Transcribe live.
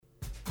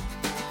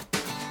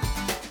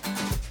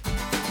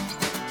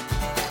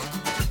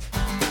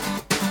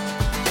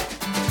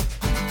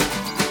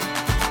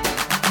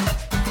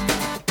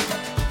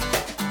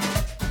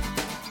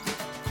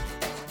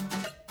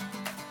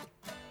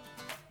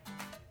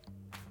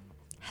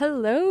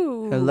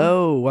Hello.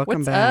 Hello. Welcome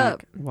What's back.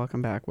 up?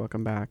 Welcome back.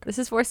 Welcome back. This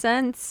is 4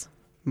 Cents.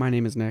 My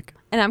name is Nick.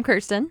 And I'm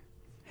Kirsten.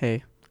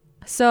 Hey.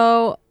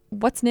 So,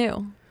 what's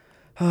new?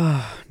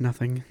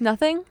 Nothing.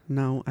 Nothing?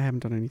 No, I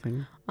haven't done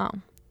anything. Oh.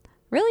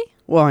 Really?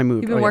 Well, I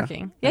moved. You've been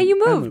working. Yeah, I-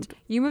 you I moved.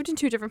 You moved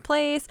into a different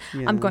place.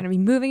 Yeah. I'm going to be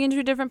moving into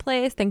a different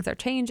place. Things are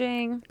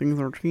changing. Things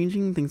are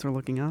changing. Things are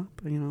looking up,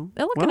 you know.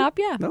 They're looking Well, up,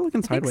 yeah. They're looking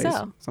I think sideways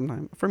so.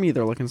 sometimes. For me,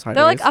 they're looking sideways.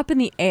 They're like up in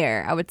the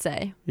air, I would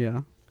say.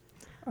 Yeah.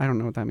 I don't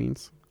know what that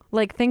means.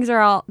 Like things are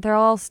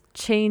all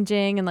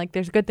changing, and like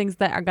there's good things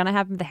that are going to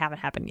happen. They haven't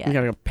happened yet. You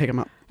gotta go pick them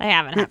up. They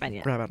haven't happened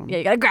yet. Grab at them. Yeah,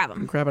 you got to grab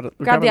them. Grab at it.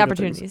 Grab the at good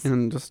things opportunities.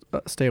 and just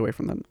stay away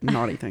from the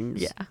naughty things.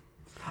 Yeah.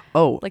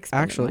 Oh, Like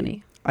spending actually,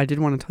 money. I did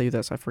want to tell you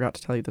this. I forgot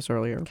to tell you this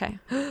earlier. Okay.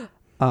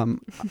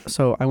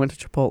 So I went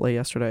to Chipotle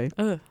yesterday.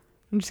 Ugh.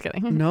 I'm just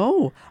kidding.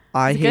 No,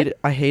 I Is it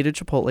good? hated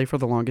Chipotle for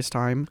the longest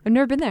time. I've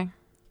never been there. in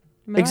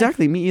my life.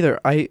 Exactly, me either.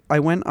 I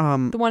went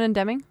The one in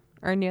Deming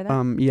or near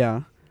that?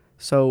 yeah.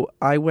 So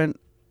I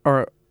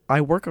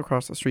work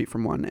across the street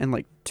from one, and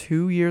like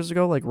 2 years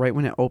ago, like right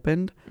when it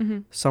opened, Mm-hmm.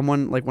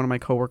 someone, like one of my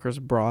coworkers,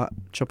 brought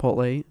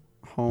Chipotle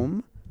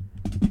home.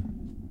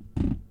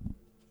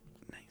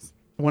 Nice.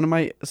 One of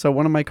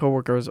my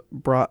coworkers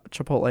brought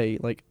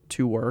Chipotle like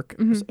to work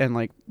Mhm. and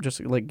like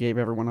just like gave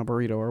everyone a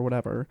burrito or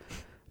whatever.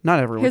 Not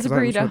everyone, Here's a because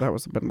I'm sure burrito. that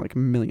was been like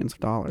millions of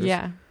dollars.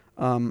 Yeah.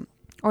 Um.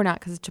 Or not,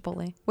 because it's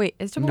Chipotle. Wait,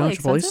 is Chipotle No,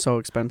 expensive? Chipotle's so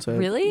expensive.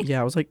 Really? Yeah,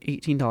 it was like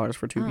 $18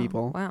 for two Oh,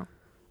 people.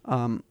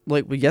 Wow.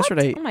 Like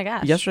yesterday. What? Oh my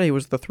gosh. Yesterday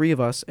was the three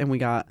of us, and we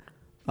got.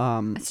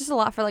 It's just a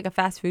lot for like a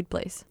fast food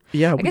place.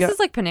 Yeah, I we guess got. it's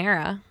like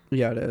Panera.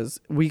 Yeah, it is.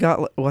 We got.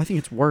 Well, I think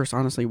it's worse.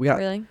 Honestly, we got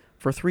Really?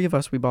 for three of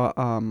us. We bought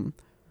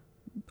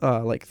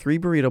like 3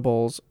 burrito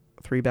bowls,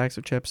 3 bags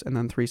of chips, and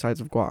then 3 sides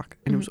of guac,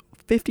 and it was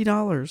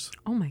 $50.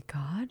 Oh my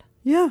god.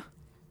 Yeah,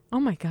 Oh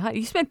my god.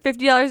 You spent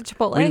 $50 at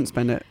Chipotle? we didn't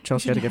spend it.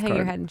 Chelsea had a should gift hang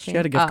your card. head in She shame.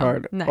 had a gift Oh,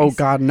 card. nice. Oh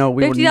God, no,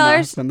 we would not $50?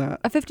 have spent that.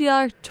 A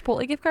 $50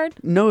 Chipotle gift card?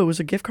 No, it was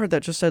a gift card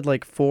that just said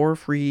like 4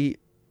 free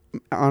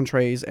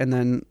entrees and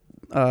then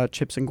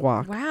chips and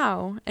guac.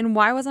 Wow. And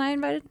why wasn't I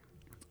invited?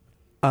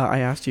 I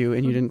asked you,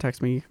 and you didn't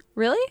text me.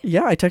 Really?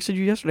 Yeah, I texted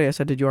you yesterday. I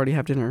said, "Did you already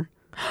have dinner?"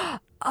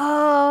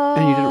 Oh.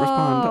 And you didn't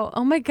respond.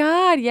 Oh my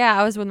god. Yeah,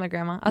 I was with my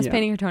grandma. I was Yeah.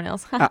 painting her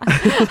toenails.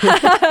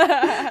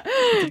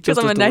 Because Just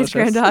I'm a as nice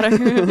delicious.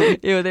 granddaughter.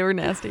 Ew, they were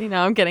nasty.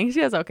 No, I'm kidding. She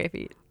has okay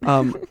feet.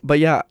 But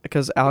yeah,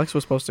 because Alex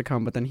was supposed to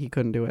come, but then he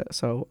couldn't do it.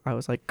 So I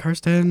was like,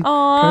 Kirsten,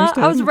 Aw,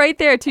 Kirsten. I was right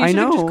there too. You I should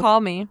have know. just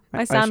called me. I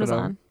My sound was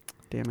should've. on.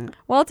 damn it.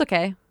 Well, it's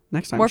okay.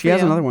 Next time. More She for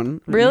has you. another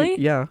one. Really?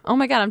 Yeah. Oh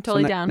my god, I'm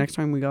totally So down. Next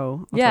time we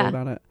go, I'll Yeah. tell you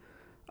about it.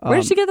 Where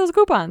did she get those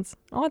coupons?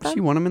 Oh, I thought. She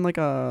won them in like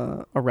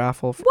a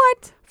raffle.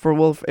 What?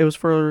 It was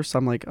for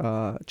some like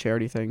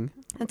charity thing.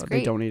 That's They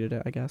great. donated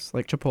it, I guess.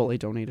 Like Chipotle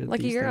donated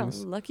Lucky these girl.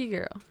 things. Lucky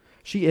girl.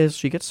 She is.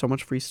 She gets so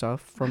much free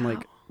stuff from like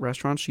Wow.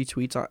 restaurants. She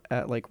tweets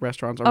at like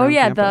restaurants around Oh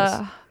yeah,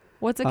 campus.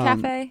 what's a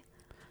Um, cafe?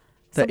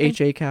 The Something-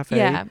 HA Cafe.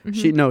 Yeah,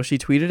 She mhm. she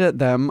tweeted at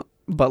them,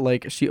 but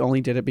like she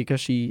only did it because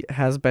she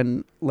has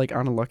been like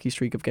on a lucky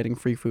streak of getting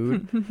free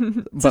food.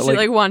 So but she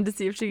like wanted to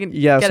see if she can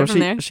yeah, get so it from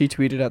there. she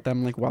tweeted at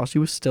them like while she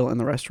was still in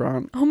the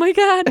restaurant Oh my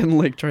god. and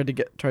like tried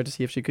to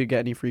see if she could get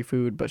any free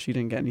food, but she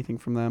didn't get anything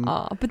from them.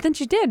 Oh, but then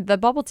she did the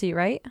bubble tea,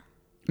 right?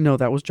 No,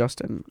 that was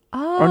Justin.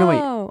 Oh, no, wait.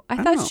 I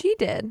don't thought know. she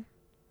did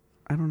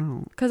I don't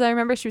know. because I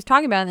remember she was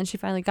talking about it and then she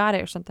finally got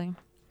it or something.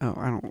 Oh,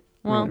 I don't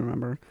Well, really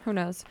remember. who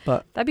knows?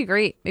 But- that'd be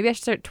great. Maybe I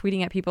should start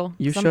tweeting at people.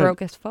 You 'cause I'm should.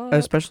 broke as fuck.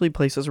 Especially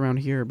places around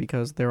here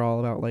because they're all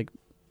about like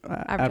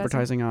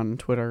advertising on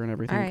Twitter and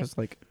everything Alright. because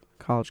like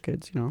college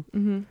kids, you know.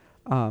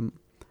 Mm-hmm.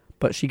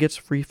 But she gets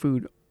free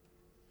food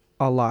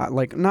a lot.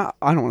 Like not,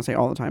 I don't want to say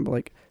all the time, but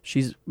like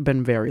she's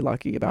been very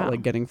lucky about Wow.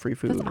 like getting free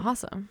food. That's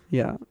awesome.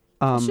 Yeah.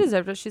 She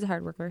deserves it. She's a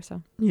hard worker,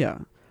 so. Yeah.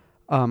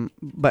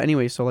 But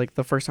anyway, so like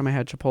the first time I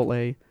had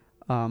Chipotle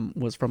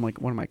was from like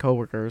one of my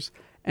coworkers,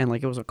 and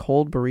like it was a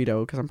cold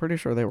burrito because I'm pretty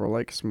sure they were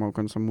like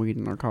smoking some weed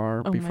in their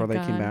car Oh my before they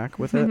came God. back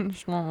with it.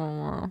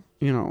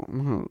 You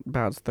know,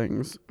 bad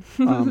things.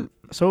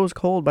 So it was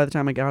cold by the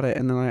time I got it,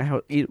 and then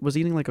I was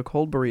eating like a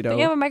cold burrito. Do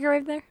you have a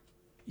microwave there?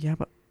 Yeah,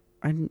 but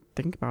I didn't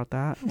think about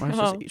that. I was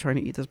Oh. just trying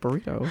to eat this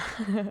burrito.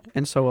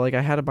 And so, like,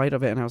 I had a bite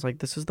of it, and I was like,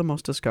 this is the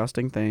most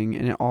disgusting thing.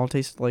 And it all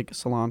tasted like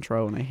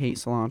cilantro, and I hate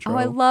cilantro. Oh,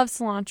 I love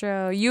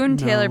cilantro. You and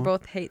Taylor No.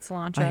 both hate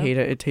cilantro. I hate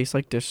it. It tastes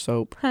like dish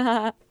soap.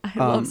 I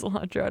love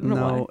cilantro. I don't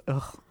know why.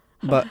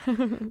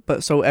 Ugh.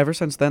 But so ever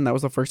since then, that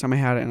was the first time I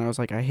had it, and I was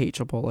like, I hate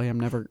Chipotle. I'm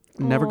never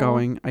Aw.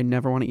 going. I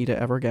never want to eat it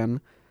ever again.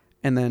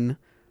 And then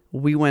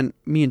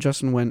me and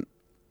Justin went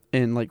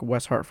in like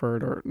West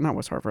Hartford, or not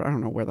West Hartford. I don't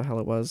know where the hell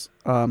it was.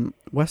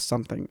 West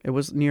something. It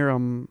was near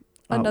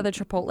Another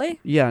Chipotle?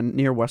 yeah,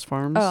 near West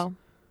Farms Oh.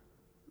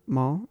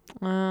 Mall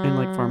in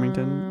like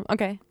Farmington.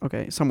 Okay.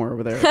 Okay, somewhere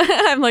over there.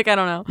 I'm like, I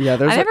don't know. Yeah,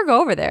 there's I never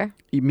go over there.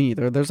 me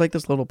either. There's like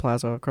this little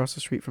plaza across the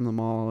street from the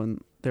mall,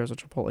 and there's a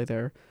Chipotle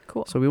there.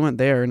 Cool. So we went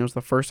there, and it was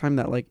the first time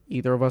that like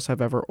either of us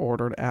have ever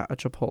ordered at a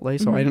Chipotle.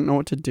 So Mhm. I didn't know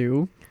what to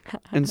do,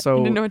 and You so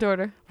didn't know what to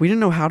order. we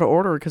didn't know how to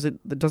order because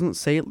it doesn't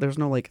say. There's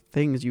no like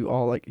things you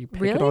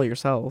pick it all Really?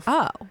 yourself.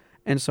 Oh.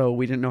 And so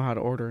we didn't know how to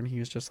order, and he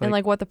was just like, And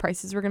like what the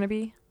prices were gonna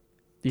be?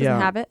 Doesn't yeah.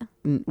 have it?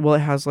 Well, it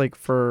has like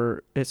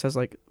it says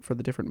like for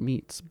the different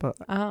meats, but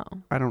Oh.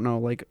 I don't know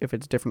like if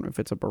it's different, if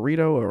it's a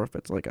burrito or if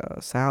it's like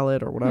a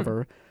salad or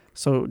whatever.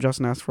 So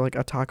Justin asked for like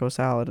a taco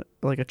salad,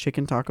 like a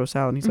chicken taco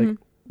salad. And he's like,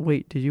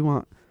 wait, did you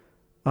want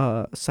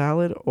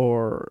salad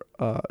or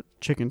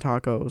chicken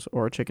tacos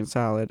or a chicken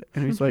salad?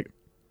 And he's like,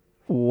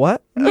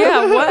 what?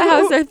 Yeah, what?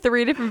 How's there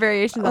 3 different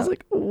variations? I was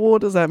like, what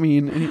does that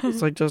mean? And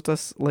he's like, just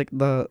like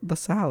the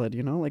salad,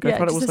 you know? Like yeah, I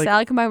thought it just was a like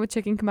salad combined with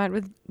chicken combined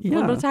with a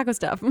little bit of taco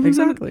stuff.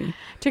 Exactly.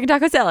 Chicken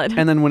taco salad.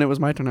 And then when it was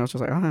my turn, I was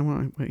just like, I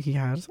want what he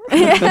has.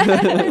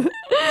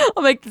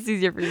 I'll make this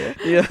easier for you.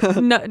 Yeah.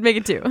 No, make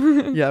it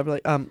 2. Yeah, I'd be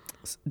like,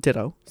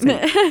 ditto.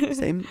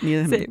 Same.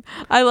 Same.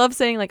 I love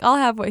saying like, I'll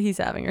have what he's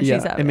having or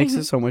she's having. It makes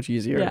it so much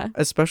easier. Yeah.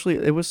 Especially,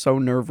 it was so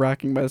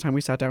nerve-wracking by the time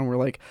we sat down. We're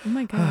like, oh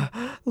my God.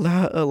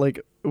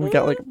 like we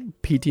got like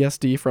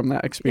PTSD from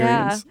that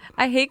experience. Yeah.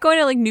 I hate going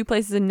to like new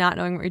places and not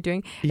knowing what you're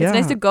doing. Yeah. It's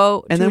nice to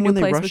go And to a then new when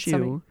they place rush with you,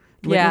 somebody.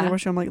 when Yeah. they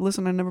rush you, I'm like,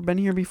 listen, I've never been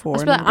here before.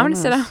 I'm going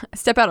to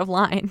step out of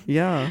line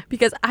Yeah.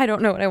 because I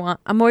don't know what I want.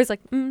 I'm always like,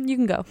 you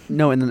can go.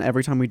 No, and then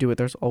every time we do it,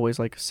 there's always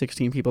like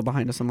 16 people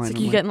behind us in line. It's like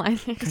I'm you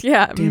like, get in line.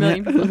 Yeah, a damn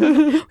million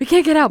it. people. We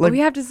can't get out, Like, but we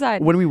have to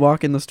decide. when we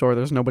walk in the store,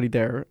 there's nobody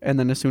there. And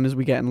then as soon as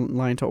we get in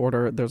line to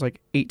order, there's like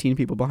 18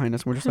 people behind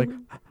us. And we're just like,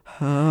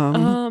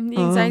 the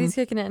anxiety's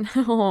kicking in.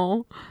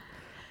 Oh.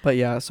 But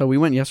yeah, so we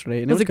went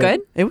yesterday. And Was it good?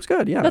 It was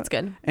good, yeah. That's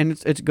good. And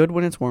it's good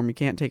when it's warm. You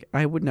can't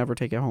I would never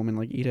take it home and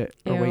like eat it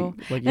or Ew. wait. Like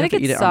you And have it to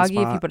eat gets it on the soggy if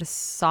you spot. put a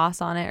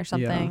sauce on it or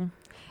something.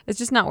 It's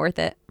just not worth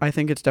it. I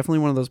think it's definitely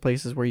one of those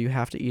places where you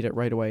have to eat it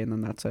right away and then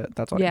that's it.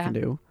 That's all you Yeah. can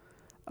do.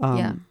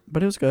 Yeah.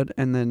 But it was good.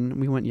 And then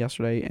we went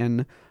yesterday,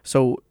 and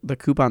so the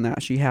coupon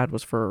that she had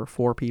was for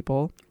 4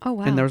 people. Oh,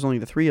 wow. And there was only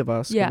the 3 of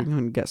us. 'Cause Yeah. we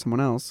couldn't get someone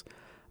else.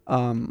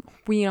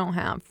 We don't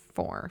have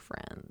 4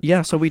 friends.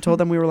 Yeah, so we told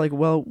them, we were like,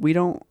 well, we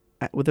don't,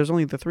 there's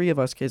only the 3 of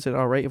us. Is it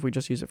all right if we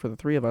just use it for the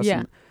 3 of us? Yeah.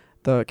 And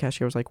the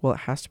cashier was like, well, it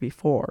has to be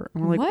 4.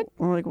 And we're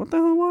like, what the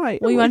hell, why?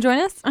 Well, you want to join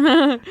us?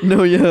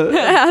 No, yeah.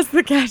 Ask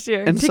the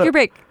cashier. And Take so- your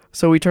break.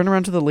 So we turned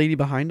around to the lady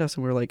behind us,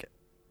 and we were like,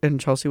 and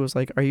Chelsea was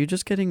like, are you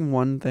just getting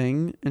one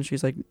thing? And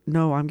she's like,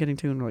 no, I'm getting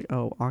 2. And we're like,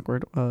 oh,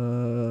 awkward.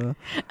 Oh,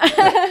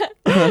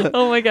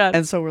 my God.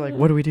 And so we're like,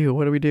 what do we do?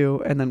 What do we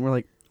do? And then we're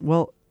like,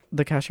 well,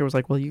 the cashier was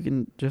like, well, you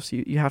can just,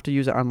 you have to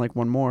use it on like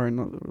one more.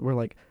 And we're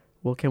like,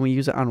 well, can we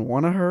use it on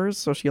one of hers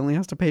so she only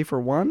has to pay for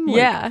one? Like,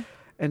 yeah.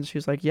 And she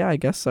was like, yeah, I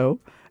guess so.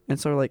 And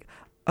so we're like,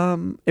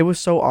 it was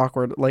so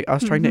awkward. Like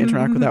us trying to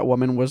interact with that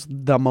woman was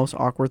the most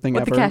awkward thing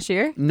With ever. the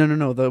cashier?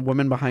 No, the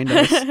woman behind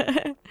us.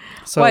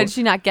 So Why did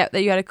she not get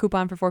that you had a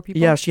coupon for 4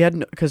 people? yeah, she had,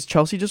 because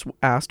Chelsea just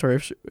asked her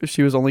if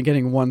she was only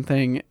getting one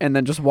thing and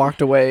then just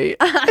walked away.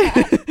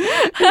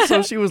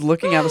 So she was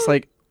looking at us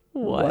like,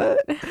 what?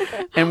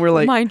 And we're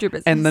like, mind your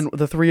business. and then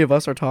the 3 of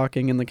us are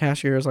talking, and the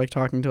cashier is like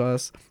talking to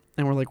us,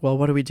 and we're like, well,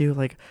 what do we do?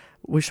 Like,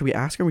 should we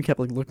ask her? And we kept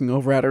like looking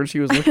over at her, and she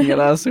was looking at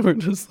us, and we're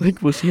just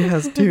like, well, she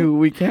has 2.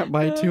 We can't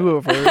buy 2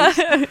 of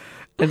hers.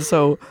 And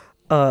so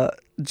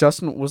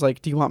Justin was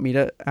like, do you want me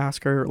to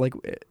ask her like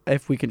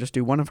if we can just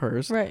do one of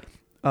hers? Right.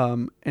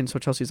 And so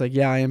Chelsea's like,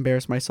 yeah, I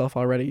embarrassed myself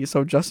already.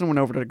 So Justin went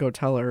over to go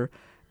tell her,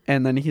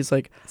 and then he's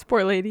like, This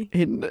poor lady.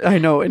 I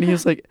know, and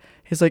he's like,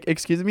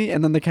 excuse me,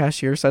 and then the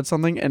cashier said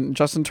something, and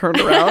Justin turned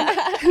around.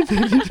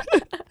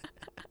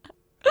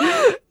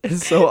 And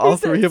so all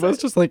 3 of us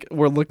just like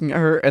were looking at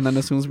her, and then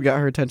as soon as we got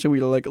her attention, we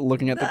were like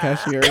looking at the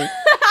cashier.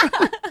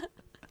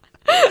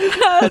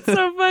 That's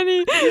so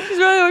funny. She's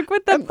really like,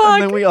 what the fuck?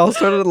 And then we all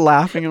started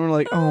laughing, and we're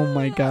like, oh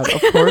my God,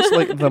 of course,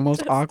 like the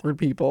most awkward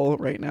people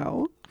right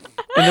now.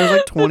 And there's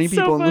like 20 That's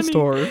so people in the funny.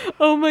 store.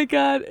 Oh my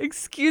God.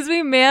 Excuse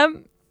me,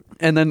 ma'am.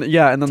 And then,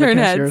 yeah, and then Turn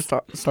the cashier heads.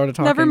 started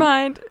talking. Never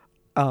mind.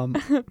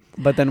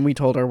 But then we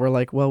told her, we're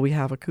like, well, we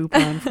have a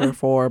coupon for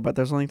 4, but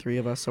there's only 3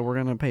 of us, so we're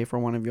going to pay for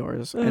one of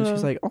yours. And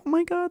she's like, oh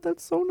my God,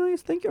 that's so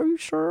nice. Thank you. Are you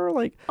sure?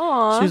 Like,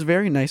 Aw. she was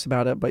very nice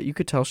about it, but you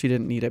could tell she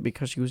didn't need it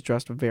because she was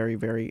dressed very,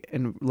 very,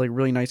 in like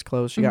really nice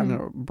clothes. She got in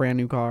a brand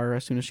new car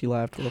as soon as she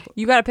left.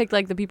 You got to pick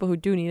like the people who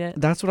do need it.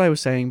 That's what I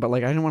was saying, but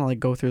like, I didn't want to like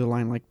go through the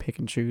line, like pick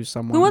and choose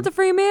someone. Who wants a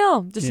free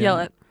meal? Just Yeah. yell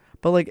it.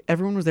 But like,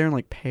 everyone was there in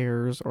like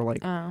pairs or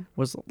like, Oh.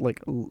 was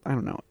like, I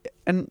don't know.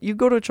 And you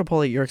go to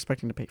Chipotle, you're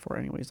expecting to pay for it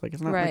anyways. Like,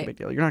 it's not like a Right. big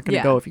deal. You're not going to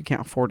Yeah. go if you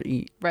can't afford to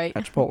eat Right.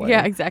 at Chipotle.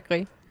 Yeah,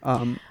 exactly.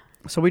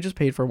 So we just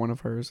paid for one of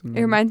hers. And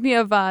It reminds me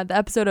of the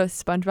episode of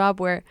SpongeBob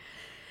where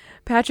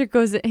Patrick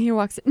goes in, he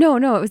walks in. No,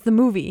 it was the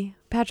movie.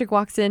 Patrick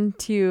walks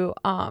into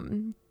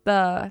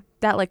that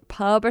like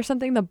pub or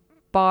something, the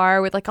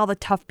bar with like all the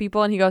tough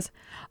people, and he goes,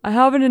 I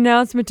have an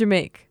announcement to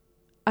make.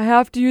 I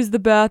have to use the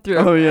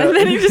bathroom. Oh, yeah. And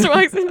then he just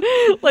walks in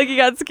like he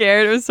got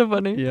scared. It was so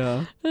funny.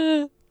 Yeah.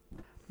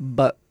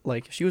 But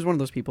like, she was one of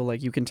those people,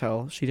 like, you can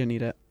tell she didn't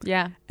eat it.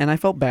 Yeah. And I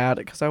felt bad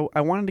because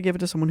I wanted to give it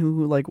to someone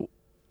who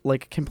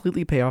like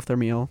completely pay off their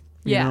meal.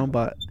 You Yeah. know,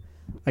 but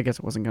I guess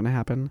it wasn't going to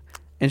happen.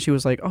 And she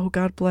was like, oh,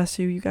 God bless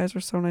you. You guys are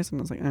so nice. And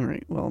I was like, all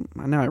right, well,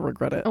 now I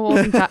regret it. It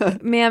wasn't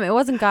God. Ma'am, it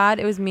wasn't God.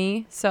 It was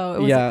me. So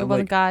it wasn't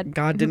like, God.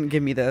 God didn't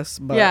give me this,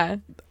 but yeah.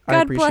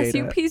 God appreciate bless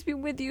you. it. Peace be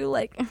with you.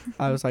 Like,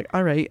 I was like,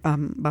 all right,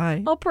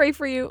 bye. I'll pray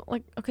for you.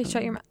 Like, okay,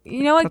 shut your mouth.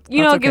 You know what? That's Give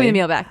me okay. the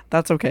meal back.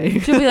 That's okay.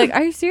 She'll be like,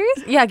 are you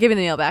serious? Yeah, give me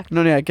the meal back.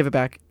 No, give it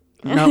back.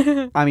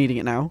 No, I'm eating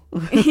it now.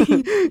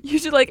 You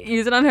should like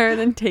use it on her and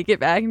then take it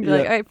back and be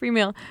like, all right, free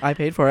meal. I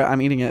paid for it.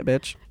 I'm eating it,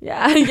 bitch.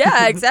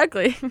 Yeah,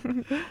 exactly.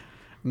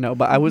 No,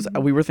 but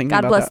we were thinking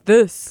God about bless that.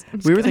 this.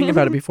 We were thinking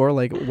about it before.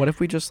 Like, what if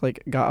we just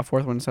like got a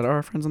fourth one and said, "Oh,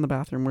 our friend's in the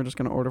bathroom. We're just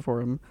gonna order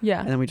for him." Yeah.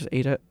 And then we just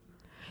ate it.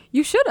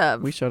 You should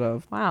have. We should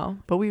have. Wow.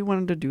 But we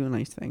wanted to do a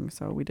nice thing,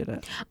 so we did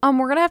it.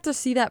 We're gonna have to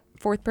see that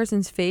fourth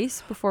person's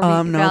face before we.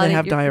 No, validate they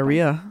have your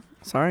diarrhea.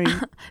 Sorry.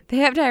 They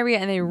have diarrhea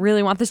and they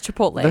really want this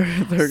Chipotle.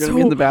 They're gonna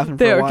be in the bathroom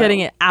for a They're while. getting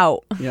it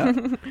out. Yeah.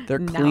 They're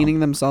No. cleaning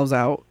themselves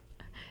out.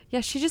 Yeah,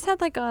 she just had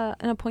like an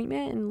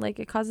appointment and like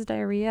it causes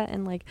diarrhea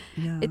and like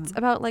Yeah. it's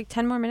about like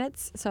 10 more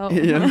minutes. So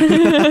Yeah.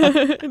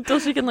 until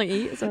she can like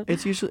eat. So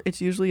It's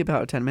usually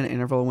about a 10-minute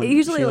interval when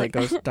usually she like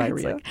goes it's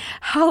diarrhea. like,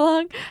 how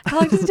long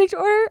does it take to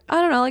order?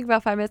 I don't know, like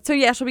about 5 minutes. So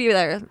yeah, she'll be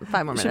there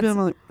 5 more Should be minutes.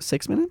 on like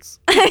 6 minutes.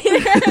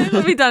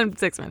 It'll be done in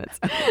 6 minutes.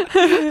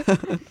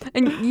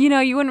 And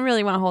you wouldn't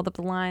really want to hold up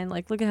the line.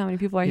 Like, look at how many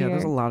people are Yeah, here.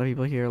 there's a lot of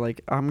people here.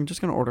 Like, I'm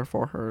just gonna order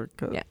for her.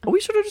 Yeah. We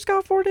should have just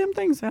got 4 damn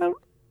things.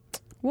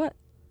 What?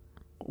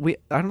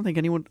 I don't think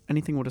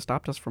anything would have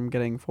stopped us from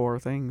getting 4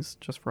 things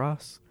just for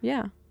us.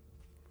 Yeah.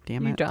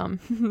 Damn You're it. dumb.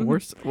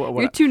 What,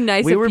 You're too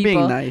nice. we of were people.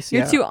 being nice.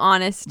 You're Yeah. too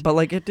honest. But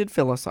like, it did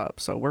fill us up,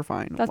 so we're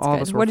fine. That's All of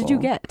good. us were What did you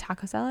full. get?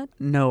 Taco salad?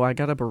 No, I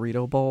got a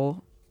burrito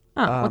bowl.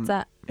 Oh, what's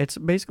that? It's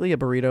basically a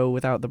burrito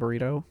without the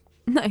burrito.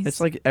 Nice.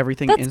 It's like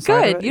everything That's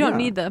inside good. of it. You don't Yeah.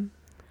 need the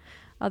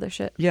other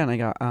shit. Yeah, and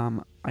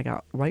I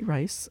got white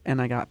rice,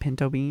 and I got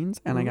pinto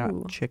beans, and I Ooh.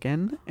 got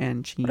chicken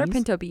and cheese. What are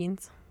pinto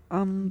beans?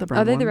 The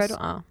brown Are they the ones. red one?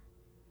 Oh.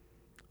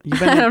 You've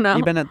been I don't know.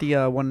 You've been at the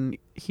one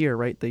here,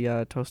 right? The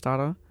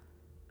tostada.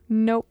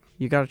 Nope.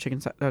 You got a chicken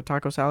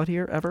taco salad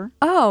here ever?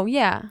 Oh,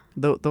 yeah.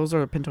 Those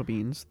are pinto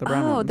beans, the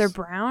brown ones. Oh, they're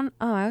brown?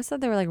 Oh, I always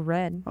thought they were like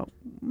red. No,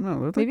 they're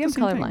like Maybe the I'm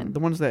same thing. colorblind. The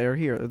ones that are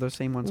here are the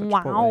same ones at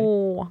Wow.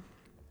 Chipotle.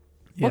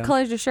 Yeah. What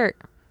color is your shirt?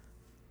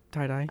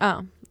 Tie-dye.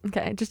 Oh,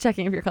 okay. Just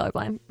checking if you're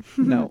colorblind.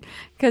 No.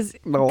 Because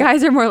No.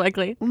 guys are more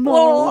likely.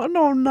 No,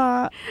 I'm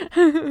not.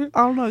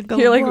 I'm not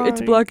You're like, colorblind.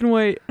 it's black and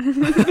white.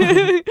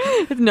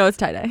 No, it's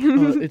tie-dye.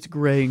 It's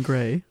gray and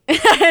gray.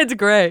 It's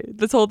gray.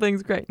 This whole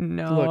thing's gray.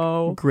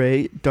 No. Look,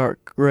 gray,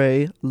 dark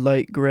gray,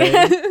 light gray.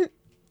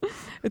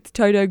 It's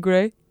tie-dye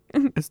gray.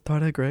 It's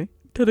tie-dye gray.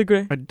 Tie-dye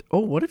gray.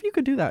 What if you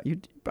could do that?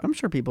 I'm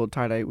sure people would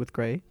tie-dye with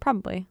gray.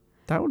 Probably.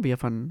 That would be a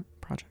fun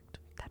project.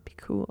 That'd be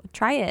cool.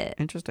 Try it.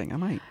 Interesting. I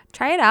might.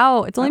 Try it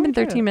out. It's only I been might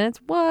try 13 it. minutes.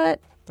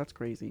 What? That's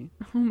crazy.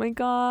 Oh my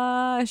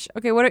gosh.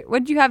 Okay,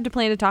 what do you have to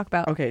plan to talk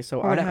about? Okay, so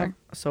Or whatever.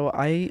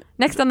 I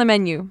Next on the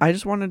menu. I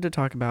just wanted to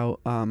talk about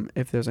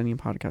if there's any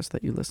podcasts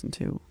that you listen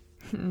to.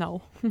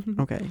 No.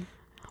 Okay.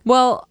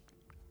 Well,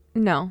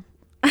 no.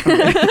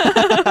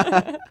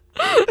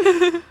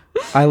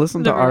 I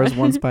listened to Never ours mind.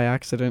 once by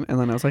accident, and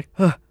then I was like,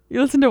 huh.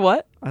 You listen to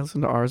what? I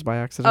listened to ours by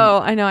accident. Oh,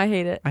 I know. I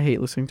hate it. I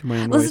hate listening to my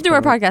own voice. Listen to our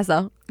but, like, podcast,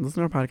 though.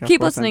 Listen to our podcast.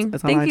 Keep More sense. listening.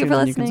 It's on Thank you iTunes for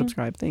and you can listening.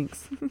 subscribe.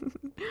 Thanks.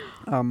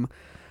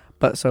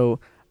 But so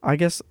I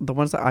guess the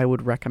ones that I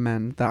would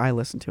recommend that I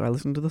listen to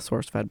the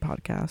SourceFed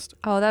podcast.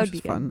 Oh, that would which be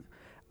is good.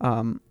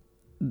 fun.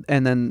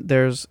 And then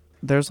there's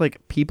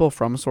like people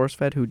from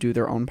SourceFed who do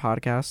their own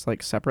podcasts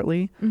like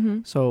separately. Mm-hmm.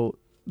 So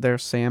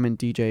there's Sam and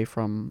DJ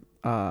from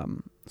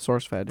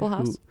SourceFed. Full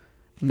House?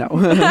 No.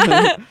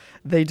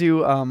 They do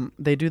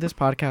this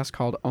podcast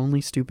called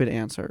Only Stupid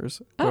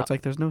Answers. Where Oh. it's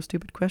like there's no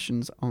stupid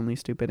questions, only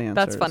stupid answers.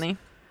 That's funny.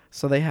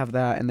 So they have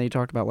that, and they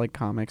talk about like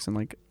comics and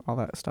like all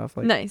that stuff.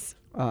 Like Nice.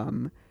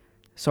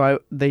 so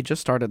they just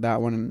started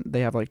that one, and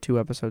they have like 2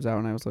 episodes out,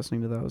 and I was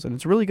listening to those, and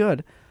it's really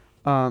good.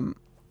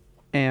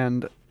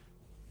 And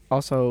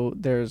also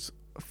there's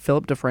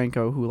Philip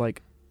DeFranco, who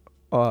like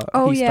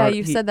Oh, yeah.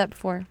 You've said that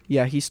before.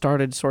 yeah, he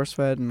started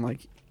SourceFed, and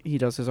like he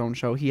does his own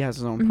show. He has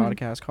his own Mhm.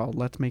 podcast called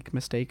Let's Make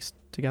Mistakes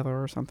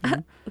Together or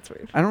something. That's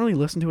weird. I don't really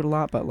listen to it a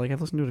lot, but like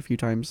I've listened to it a few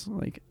times,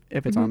 like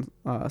if it's Mhm.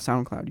 on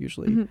SoundCloud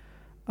usually. Mhm.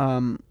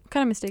 What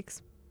kind of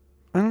mistakes?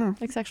 I don't know.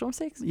 Like sexual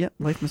mistakes? Yeah,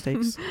 life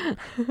mistakes.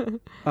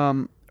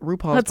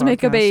 RuPaul's Let's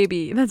make a podcast,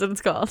 baby. That's what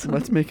it's called.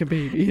 Let's make a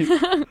baby.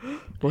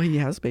 Well, he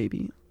has a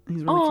baby.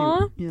 He's really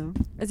Aw. cute.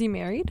 Yeah. Is he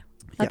married?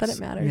 Not that Yes.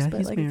 it matters, Yeah, but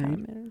he's like it kind married.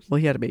 of matters. Well,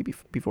 he had a baby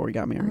before he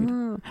got married.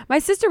 Oh. My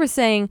sister was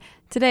saying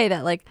today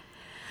that like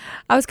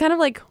I was kind of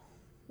like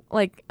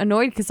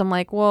annoyed because I'm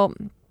like, well,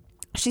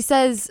 she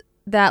says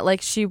that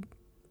like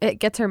it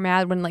gets her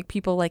mad when like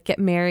people like get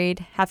married,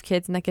 have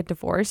kids, and then get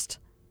divorced.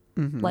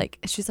 Mhm. Like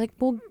she's like,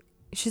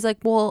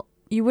 well,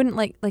 you wouldn't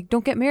like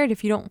don't get married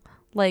if you don't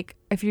like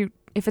if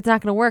it's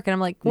not gonna work. And I'm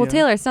like, well, Yeah.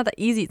 Taylor, it's not that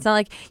easy. It's not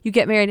like you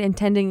get married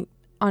intending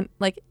on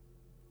like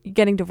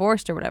getting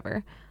divorced or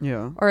whatever,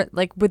 Yeah. or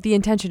like with the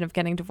intention of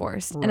getting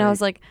divorced. And I Right. was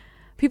like,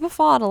 people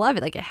fall out of love.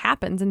 Like it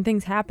happens and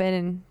things happen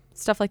and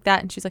stuff like that.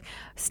 And she's like,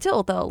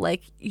 still though,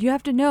 like you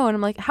have to know. And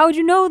I'm like, how would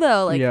you know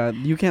though? Like, yeah,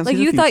 you can't like see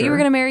the you thought you were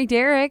future. gonna marry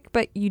Derek,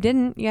 but you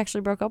didn't. You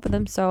actually broke up with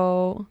him.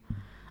 So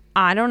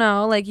I don't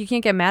know. Like, you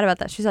can't get mad about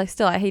that. She's like,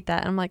 still, I hate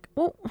that. And I'm like,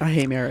 well, I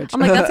hate marriage. I'm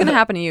like, that's going to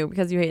happen to you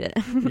because you hate it.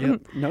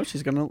 Yep. No,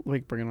 she's gonna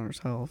like bring it on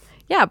herself.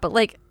 Yeah, but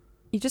like,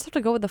 you just have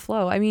to go with the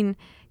flow. I mean,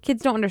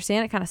 kids don't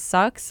understand. It kind of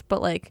sucks,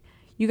 but like,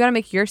 you got to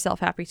make yourself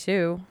happy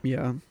too.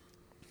 Yeah.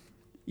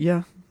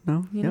 Yeah.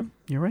 No. You Yep. know?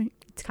 You're right.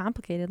 It's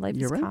complicated. Life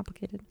You're is right.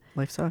 complicated.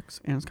 Life sucks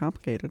and it's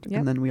complicated, Yep.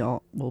 and then we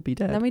all will be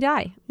dead. Then we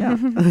die. Yeah.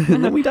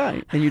 And then we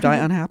die, and you die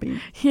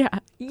unhappy. Yeah.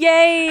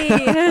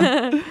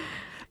 Yay!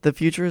 The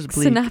future is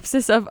bleak,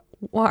 Synopsis of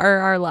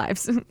our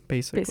lives.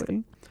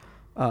 basically.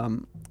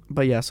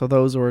 But yeah, so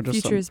those were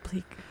just Future is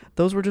bleak.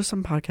 those were just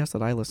some podcasts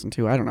that I listened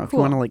to. I don't know if you Cool.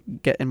 want to like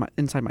get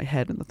inside my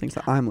head and the things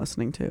that I'm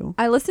listening to.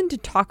 I listened to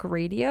talk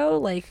radio,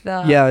 like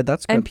the Yeah,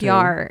 that's good too.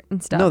 NPR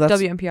and stuff. No, that's-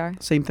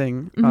 WNPR. Same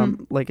thing.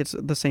 Mhm. Like it's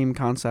the same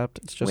concept.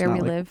 It's just Where not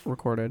we like live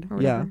recorded.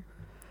 or Yeah.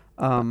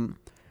 whatever.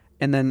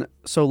 And then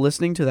so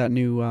listening to that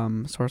new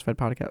SourceFed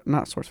podcast,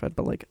 not SourceFed,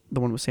 but like the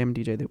one with Sam and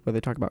DJ where they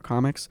talk about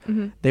comics.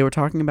 Mhm. They were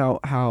talking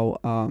about how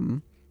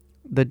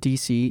the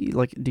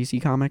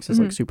DC comics is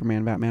like Mhm.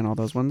 Superman, Batman, all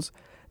those ones.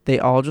 They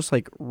all just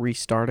like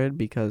restarted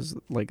because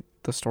like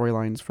the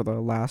storylines for the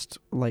last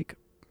like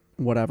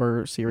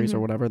whatever series or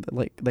Mhm. whatever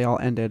like they all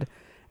ended,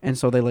 and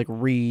so they like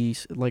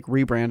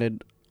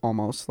rebranded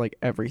almost like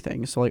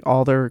everything. So like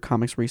all their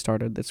comics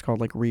restarted. It's called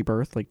like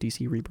Rebirth, like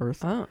DC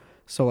Rebirth. Oh.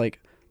 So like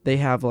they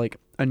have like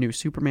a new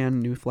Superman,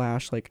 new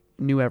Flash, like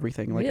new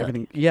everything, like Really?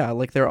 everything. Yeah,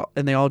 like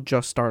they all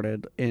just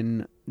started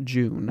in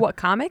June. What,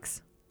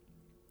 comics?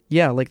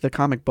 Yeah, like the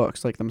comic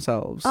books, like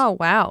themselves. Oh,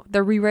 wow.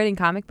 They're rewriting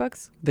comic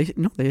books?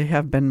 They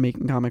have been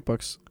making comic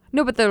books.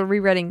 No, but they're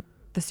rewriting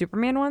the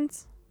Superman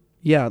ones?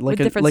 Yeah, like With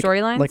different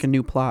storylines? like a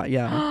new plot.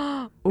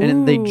 Yeah,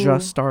 and they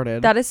just Ooh,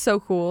 started. That is so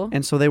cool.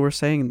 And so they were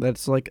saying that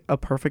it's like a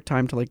perfect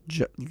time to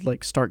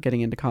like start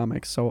getting into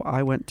comics. So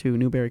I went to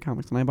Newberry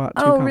Comics and I bought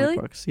 2 comic really?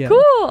 books. Yeah,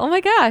 Cool. Oh,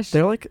 my gosh.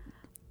 they're like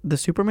the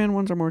Superman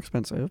ones are more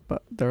expensive,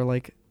 but they're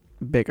like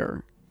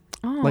bigger.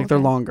 Oh, Like they're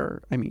okay.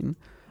 longer. I mean,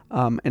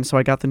 and so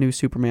I got the new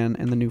Superman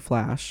and the new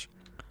Flash,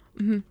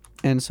 Mhm.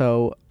 and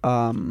so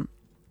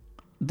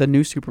the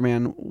new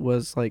Superman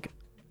was like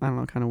I don't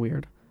know, kind of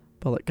weird,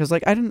 but like because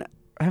like I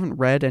haven't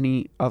read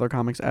any other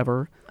comics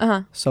ever,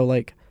 Uh-huh. so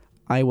like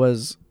I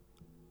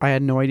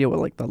had no idea what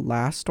like the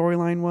last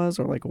storyline was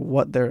or like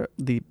what the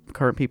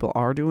current people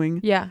are doing.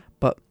 Yeah.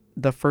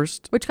 The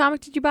first Which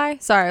comic did you buy?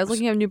 Sorry, I was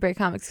looking at Newberry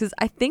Comics because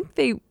I think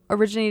they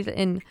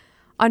originated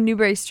on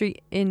Newberry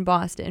Street in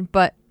Boston,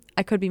 but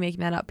I could be making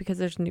that up because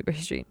there's Newberry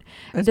Street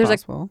it's there's, like,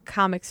 possible.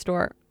 comic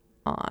store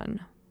on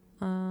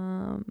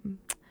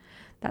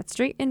that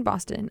street in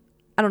Boston.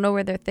 I don't know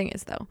where their thing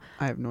is though.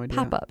 I have no idea.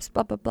 Pop-ups,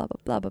 blah blah blah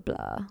blah blah blah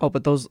blah. Oh,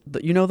 but those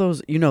little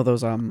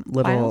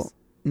Files?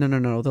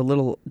 no the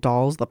little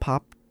dolls, the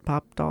pop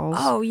dolls.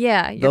 Oh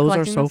yeah, you're those are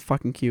collecting so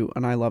fucking cute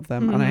and I love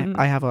them. Mhm. And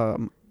I have a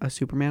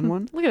Superman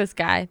one. Look at this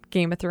guy,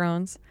 Game of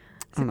Thrones.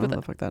 I don't know With what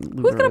a- the fuck that Who's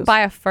loser gonna is.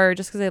 buy a fur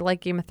just because they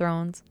like Game of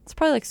Thrones? It's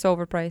probably like so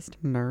overpriced.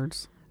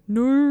 Nerds.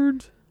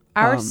 Nerd.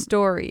 Our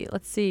story.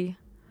 Let's see.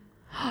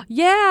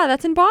 Yeah,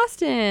 that's in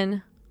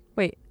Boston.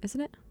 Wait, isn't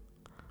it?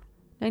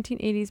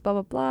 1980s, blah,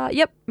 blah, blah.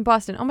 Yep, in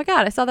Boston. Oh my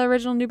God, I saw the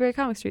original Newberry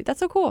Comic Street. That's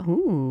so cool.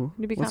 Ooh.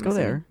 Newberry Let's Comic go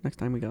City. there next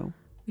time we go.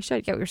 We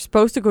should. Yeah, we were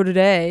supposed to go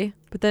today,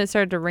 but then it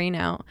started to rain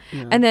out.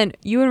 Yeah. And then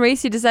you and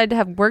Racy decided to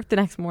have work the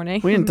next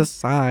morning. we didn't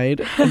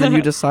decide, and then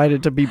you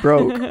decided to be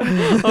broke.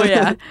 Oh,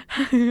 yeah.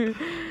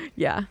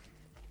 Yeah.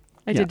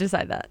 I Yeah. did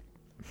decide that.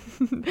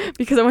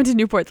 Because I went to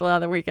Newport the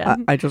other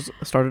weekend. I just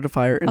started a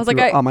fire and I was threw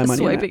like, all my money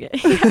swiping in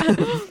it. it.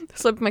 Yeah.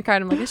 Swiped my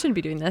card. I'm like, I shouldn't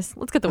be doing this.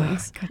 Let's get the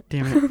wings. God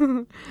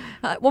damn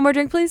One more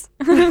drink, please.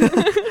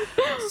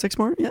 it. 6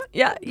 more? Yeah.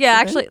 Yeah. Okay.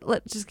 Actually,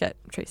 let's just get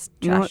Trace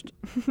You know what?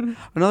 trashed.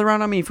 Another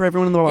round on me for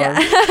everyone in the bar. Yeah.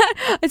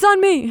 It's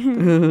on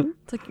me.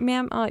 It's like,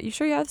 ma'am, you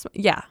sure you have this?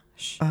 Yeah.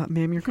 Shh.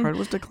 Ma'am, your card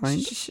was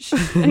declined. Shh, shh, shh.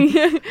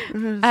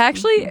 I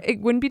actually, it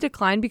wouldn't be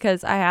declined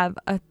because I have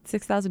a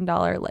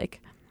 $6,000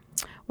 like,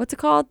 what's it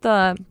called?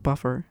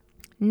 Buffer.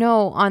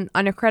 No, on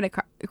a credit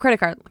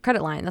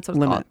line. That's what it's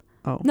Limit. called.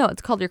 Oh. No,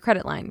 it's called your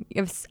credit line. I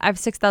have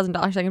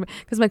 $6,000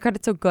 because my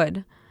credit's so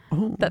good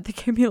Oh. that they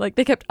gave me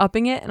they kept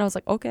upping it, and I was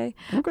like, okay,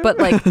 Okay. but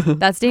like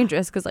that's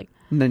dangerous because like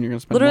and then you're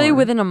gonna spend literally more.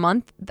 within a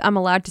month I'm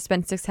allowed to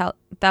spend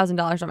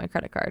 $6,000 on my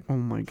credit card. Oh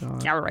my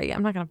god. Yeah, right.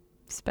 I'm not gonna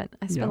spend.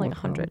 I spent Yeah,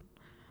 like what the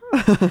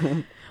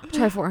 100.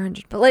 Try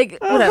 400, but like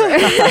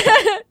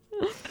whatever.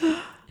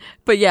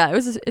 But yeah,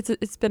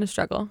 it's been a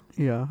struggle.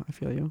 Yeah, I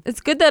feel you. It's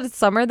good that it's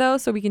summer though,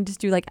 so we can just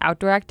do like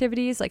outdoor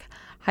activities like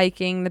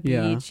hiking, the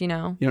Yeah. beach, you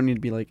know. You don't need to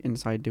be like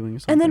inside doing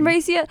something. And then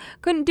Racia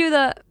couldn't do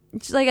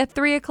she's like at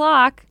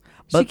 3:00.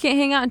 She But can't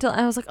hang out until.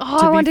 I was like, oh,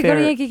 to I be wanted to go to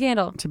fair- Yankee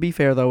Candle. To be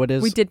fair though, it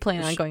is We did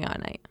plan on going out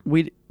at night.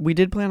 we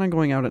did plan on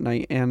going out at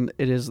night, and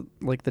it is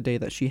like the day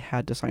that she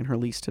had to sign her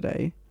lease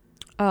today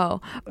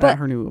Oh, at but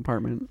her new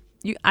apartment.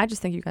 I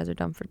just think you guys are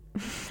dumb for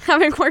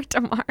having work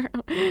tomorrow.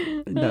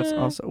 That's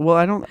also well.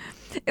 I don't.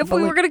 If but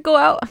we like- were gonna go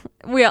out,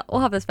 we'll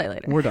have this fight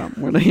later. We're dumb.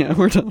 We're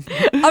dumb.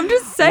 I'm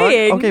just What?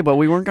 saying. Okay, but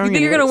we weren't You going.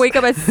 think you're gonna anyways. wake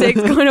up at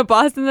 6 going to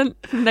Boston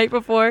the night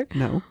before?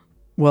 No.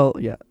 Well,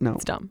 yeah, no.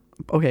 It's dumb.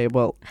 Okay,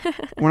 well,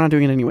 we're not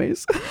doing it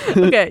anyways.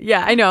 Okay,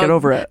 yeah, I know. Get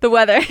over it. The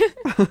weather.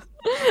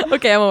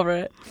 Okay, I'm over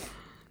it.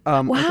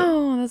 Okay.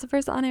 Wow, that's the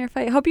first on-air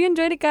fight. Hope you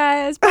enjoyed it,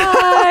 guys.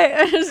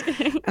 Bye. Just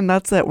kidding. And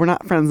that's it. We're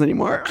not friends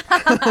anymore.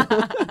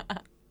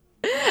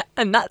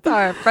 And that's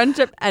our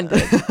friendship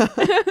ended.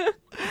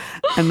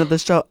 End of the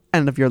show.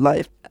 End of your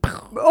life.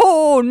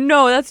 Oh,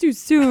 no, that's too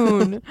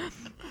soon.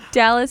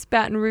 Dallas,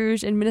 Baton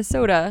Rouge, and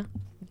Minnesota.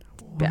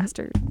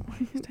 Bastard.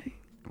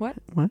 What?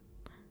 What?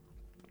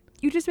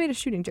 You just made a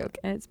shooting joke,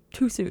 and it's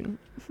too soon.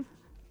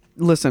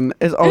 Listen,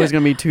 it's always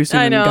going to be too soon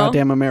I in know.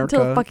 goddamn America.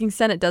 Until the fucking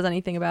Senate does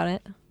anything about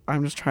it.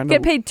 I'm just trying to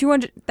Get paid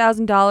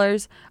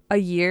 $200,000 a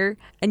year,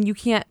 and you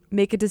can't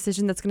make a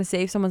decision that's going to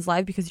save someone's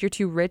life because you're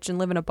too rich and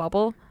live in a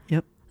bubble.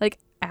 Yep. Like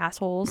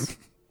assholes.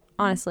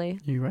 Honestly.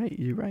 You're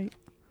right.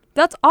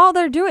 That's all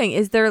they're doing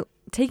is they're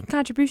taking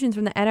contributions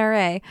from the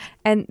NRA,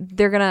 and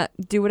they're going to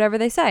do whatever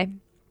they say.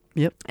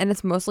 Yep. And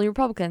it's mostly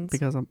Republicans.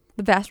 Because of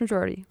The vast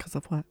majority.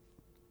 of what?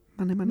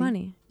 Money.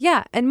 Money.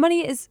 Yeah, and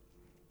money is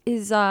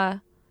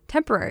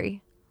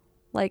temporary.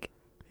 Like,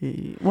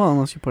 Well,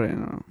 unless you put it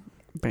in a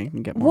bank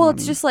and get more well, money.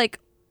 it's just like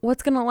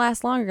what's going to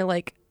last longer,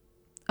 like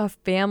a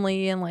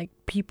family and like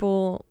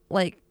people,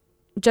 like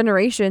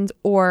generations,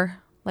 or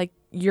like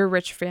your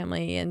rich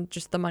family and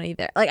just the money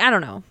there. Like, I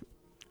don't know.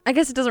 I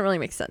guess it doesn't really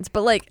make sense,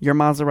 but like your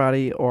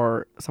Maserati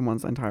or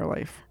someone's entire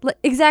life.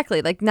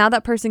 exactly. Like now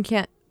that person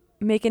can't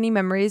make any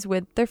memories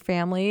with their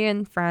family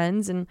and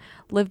friends and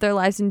live their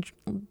lives and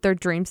their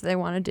dreams that they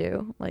want to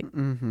do, like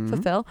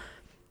fulfill.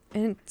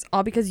 And it's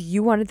all because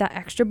you wanted that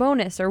extra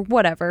bonus or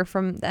whatever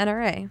from the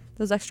NRA,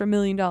 those extra $1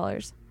 million.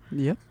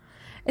 Yep.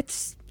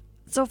 It's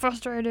so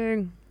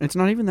frustrating. It's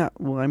not even that.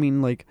 Well, I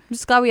mean, like, I'm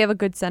just glad we have a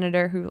good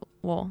senator who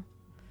will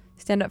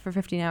stand up for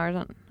 15 hours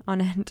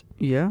on end.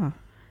 yeah,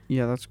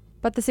 that's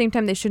But at the same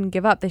time, they shouldn't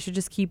give up. They should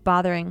just keep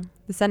bothering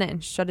the Senate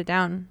and shut it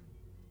down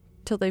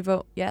till they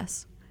vote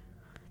yes.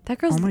 That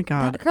girl's, oh my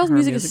god, that girl's her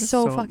music is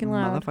so fucking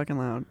loud. Motherfucking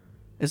loud.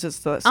 Is it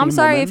the same I'm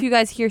sorry woman? if you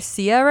guys hear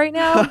Sia right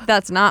now.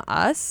 That's not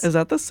us. Is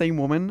that the same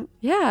woman?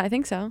 Yeah, I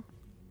think so.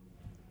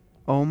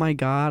 Oh my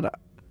god,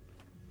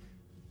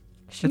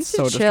 She it's needs to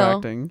so chill.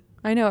 distracting.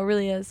 I know, it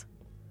really is.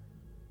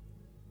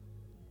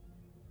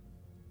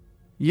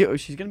 Yo,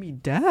 she's gonna be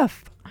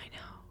deaf. I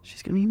know.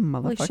 She's gonna be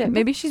Holy motherfucking. shit.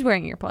 Maybe she's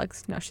wearing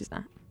earplugs. No, she's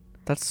not.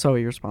 That's so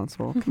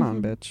irresponsible. Come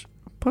on, bitch.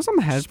 Put some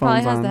She headphones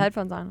probably has on. the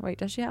headphones on. Wait,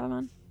 does she have them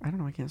on? I don't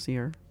know. I can't see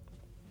her.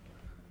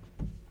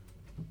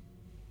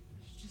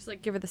 Just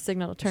like give her the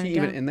signal to Is turn she it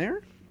down. even in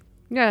there?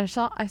 Yeah, I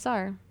saw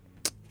her.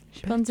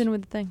 She blends in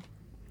with the thing.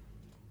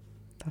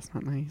 That's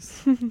not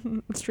nice.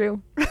 It's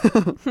true.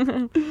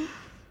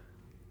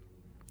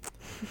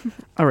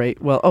 All right.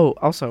 Well,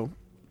 also,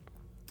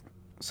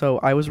 so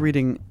I was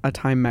reading a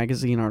Time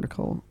magazine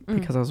article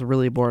because I was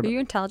really bored. Are you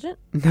intelligent?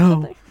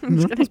 No, I'm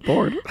just I was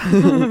bored.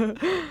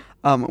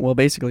 Well,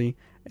 basically,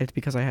 it's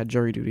because I had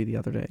jury duty the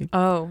other day.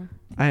 Oh.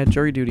 I had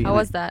jury duty. How and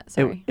was that?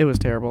 Sorry. It was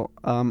terrible.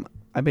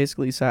 I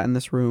basically sat in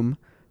this room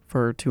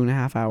for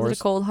 2.5 hours. Was it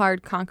a cold,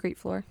 hard concrete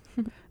floor?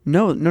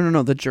 No.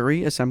 The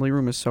jury assembly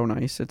room is so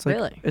nice. It's like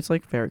Really? it's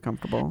like very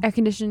comfortable. Air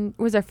conditioned.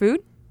 Was there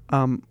food?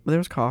 There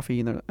was coffee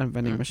and a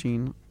vending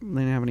machine. They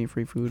didn't have any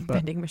free food, but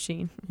Vending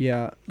machine.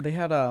 yeah, they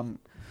had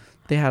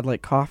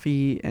like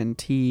coffee and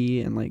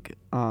tea and like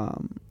a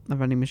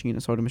vending machine,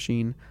 a soda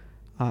machine.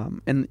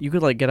 And you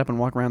could like get up and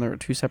walk around. There are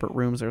 2 separate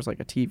rooms. There's like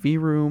a TV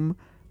room,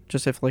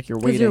 just if like you're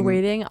waiting. Because you're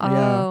waiting? Oh.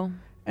 Yeah.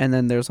 And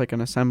then there's like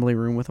an assembly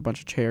room with a bunch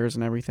of chairs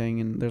and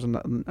everything. And there's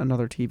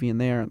another TV in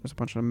there. And there's a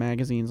bunch of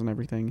magazines and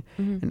everything.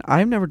 Mm-hmm. And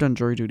I've never done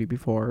jury duty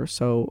before,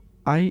 so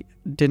I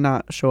did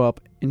not show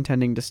up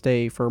intending to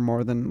stay for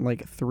more than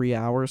like 3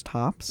 hours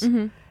tops.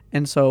 Mm-hmm.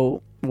 And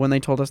so when they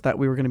told us that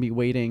we were going to be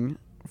waiting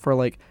for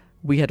like,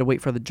 we had to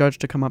wait for the judge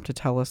to come up to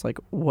tell us like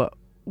what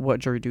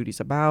jury duty's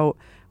about.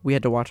 We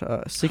had to watch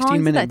a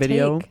 16-minute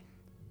video. Take?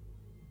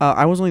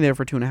 I was only there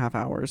for 2.5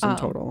 hours in Oh.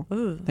 total.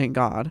 Ooh. Thank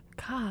God.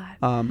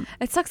 God.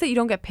 It sucks that you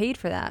don't get paid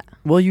for that.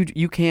 Well,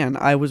 you can.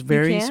 I was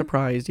very can?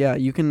 surprised. Yeah,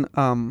 you can.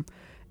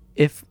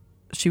 If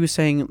she was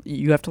saying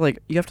you have to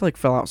like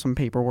fill out some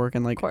paperwork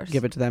and like Course.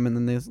 give it to them, and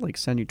then they like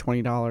send you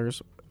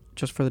 $20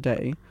 just for the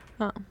day.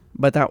 Oh.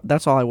 But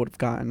that's all I would have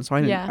gotten. So I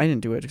didn't. Yeah. I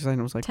didn't do it because I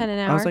was like 10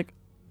 an I was hour? like,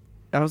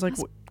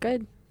 That's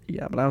good.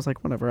 yeah, but I was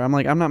like, whatever. I'm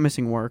like, I'm not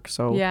missing work.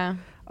 So Yeah.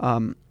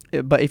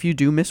 but if you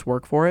do miss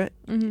work for it,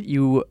 Mm-hmm.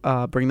 you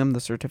bring them the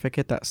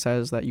certificate that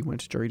says that you went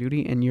to jury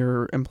duty, and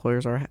your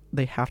employers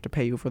they have to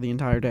pay you for the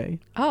entire day.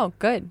 Oh,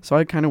 good. So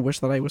I kind of wish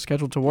that I was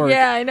scheduled to work.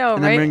 Yeah, I know,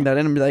 and right? then bring that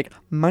in and be like,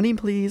 money,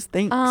 please,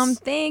 thanks.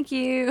 Thank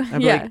you. I'd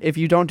be Yeah. like, if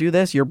you don't do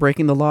this, you're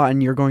breaking the law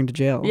and you're going to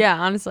jail. Yeah,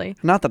 honestly.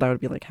 Not that I would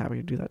be like happy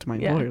to do that to my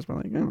Yeah. employers, but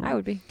like, I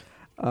would be.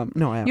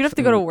 no, I You'd have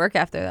to go to absolutely- work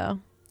after, though.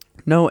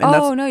 No, and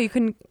Oh, no, you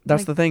couldn't.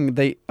 that's like, the thing.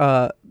 They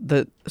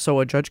so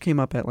a judge came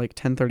up at like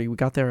 10:30. We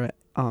got there at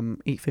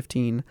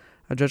 8:15.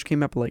 A judge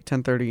came up at like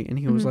 10:30, and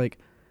he was like,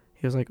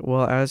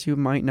 well, as you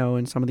might know,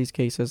 in some of these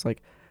cases,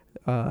 like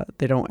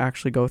they don't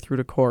actually go through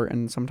to court,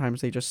 and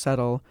sometimes they just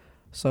settle.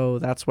 So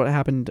that's what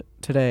happened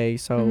today.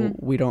 So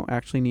we don't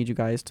actually need you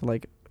guys to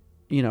like,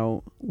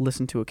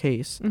 listen to a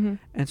case. Mm-hmm.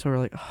 And so we're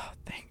like, oh,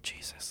 thank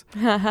Jesus.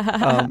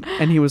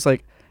 And he was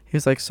like,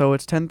 so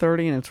it's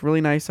 10:30 and it's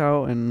really nice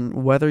out,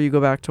 and whether you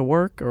go back to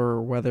work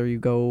or whether you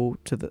go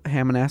to the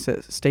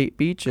Hammonasset State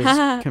Beach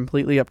is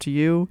completely up to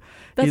you.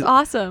 That's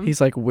awesome.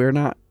 He's like, we're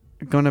not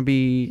going to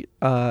be,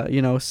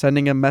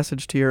 sending a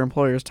message to your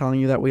employers telling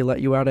you that we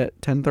let you out at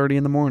 10:30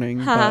 in the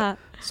morning.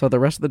 So the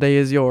rest of the day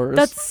is yours.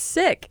 That's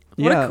sick.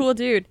 What a cool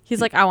dude. He's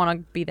like, I want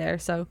to be there,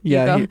 so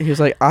yeah. He was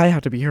like, I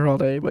have to be here all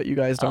day, but you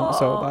guys don't.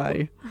 So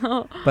bye.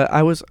 But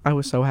I was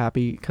so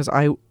happy because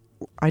I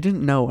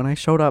didn't know, and I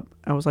showed up.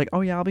 I was like,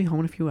 oh yeah, I'll be home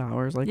in a few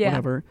hours, like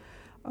whatever.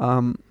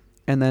 And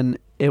then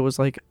it was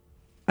like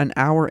an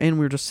hour in,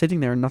 we were just sitting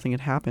there and nothing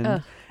had happened.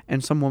 Ugh.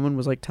 And some woman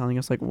was like telling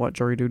us like what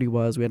jury duty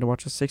was. We had to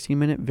watch a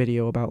 16-minute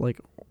video about like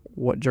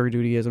what jury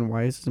duty is and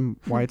why it's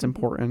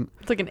important.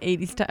 It's like an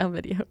 80s style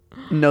video.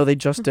 No, they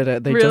just did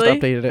it. They really? just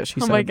updated it. She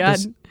said, my God.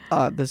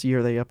 This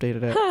year they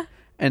updated it.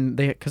 And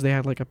because they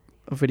had like a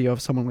video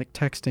of someone like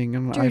texting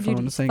on an Jury iPhone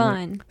duty's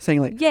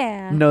saying like,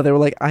 yeah. no, they were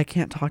like, I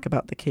can't talk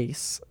about the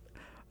case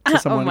to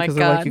someone because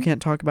they're like, you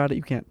can't talk about it,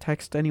 you can't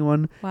text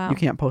anyone, you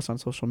can't post on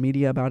social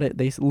media about it.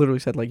 They literally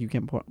said like you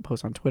can't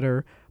post on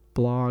Twitter,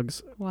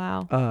 blogs,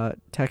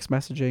 text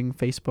messaging,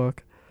 Facebook.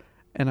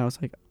 And I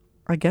was like,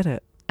 I get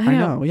it. I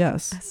know.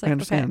 Yes, like, I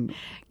understand. Okay.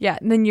 Yeah.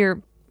 And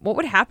then what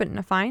would happen?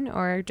 A fine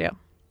or jail?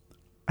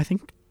 I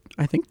think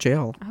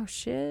jail. Oh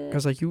shit.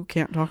 Because like you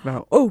can't talk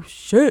about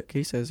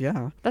cases.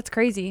 Yeah. That's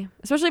crazy,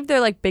 especially if they're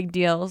like big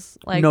deals.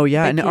 Like no,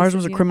 yeah, and ours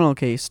was a criminal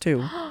case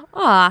too.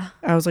 Ah.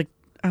 I was like,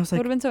 it would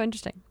have been so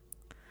interesting.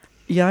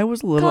 Yeah, I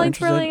was a little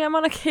interested. Thrilling. I'm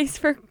on a case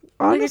for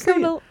honestly, like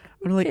a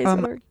criminal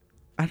case.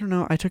 I don't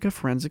know. I took a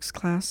forensics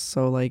class,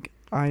 so like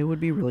I would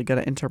be really good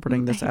at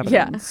interpreting this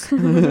evidence.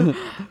 Yeah.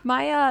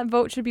 My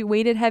vote should be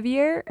weighted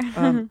heavier.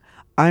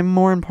 I'm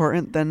more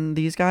important than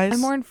these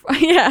guys.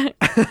 Yeah.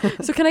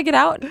 So can I get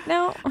out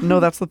now? No,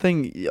 that's the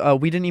thing.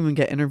 We didn't even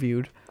get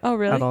interviewed. Oh,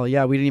 really? At all.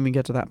 Yeah, we didn't even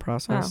get to that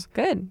process. Oh,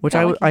 good. Which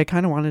I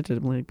kind of wanted to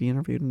like be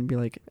interviewed and be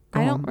like,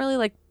 I don't really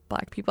like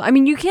black people. I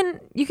mean, you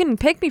can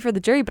pick me for the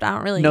jury, but I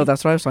don't really. No,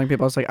 that's what I was telling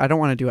people. I was like, I don't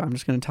want to do it. I'm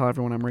just going to tell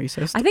everyone I'm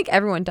racist. I think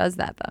everyone does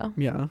that though.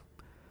 Yeah.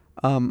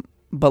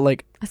 But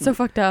like that's so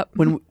fucked up.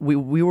 When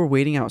we were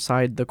waiting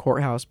outside the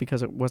courthouse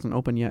because it wasn't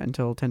open yet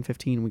until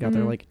 10:15. We got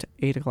there like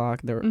 8 o'clock.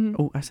 There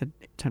were, I said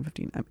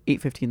 10:15.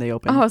 8:15 they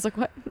opened. Oh, I was like,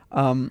 what?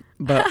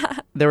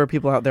 But there were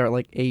people out there at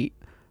like 8.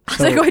 I was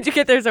like, why'd you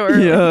get there so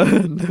early? Yeah,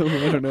 no,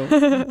 I don't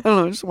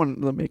know. I just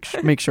wanted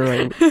to make sure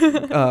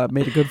I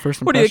made a good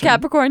first impression. What are you, a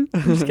Capricorn?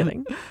 I'm just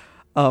kidding.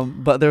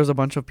 But there was a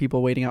bunch of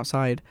people waiting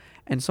outside,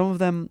 and some of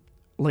them,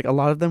 like a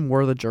lot of them,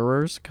 were the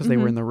jurors because they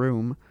were in the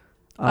room.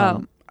 I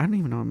don't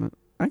even know.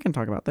 I can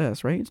talk about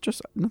this, right? It's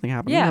just nothing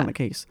happened on the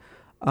case.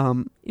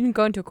 You didn't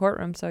go into a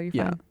courtroom, so you're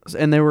fine. Yeah,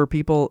 and there were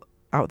people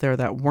out there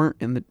that weren't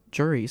in the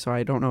jury, so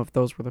I don't know if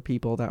those were the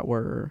people that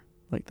were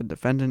like the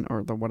defendant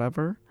or the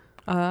whatever.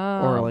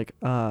 Or like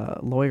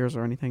lawyers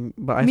or anything.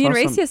 But me and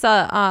Racia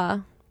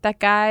saw that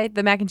guy,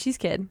 the mac and cheese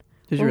kid.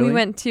 Did you really? We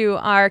went to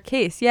our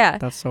case. Yeah,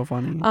 that's so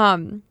funny.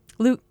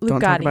 Luke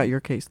don't Gotti. Talk about your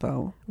case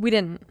though. We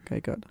didn't.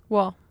 Okay, good.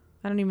 Well,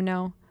 I don't even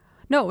know.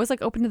 No, it was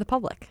like open to the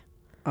public.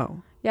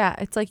 Oh. Yeah,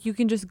 it's like you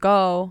can just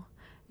go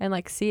and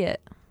like see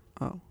it.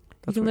 Oh,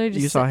 that's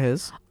you saw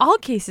his. All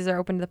cases are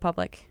open to the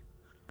public.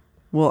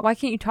 Well, why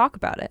can't you talk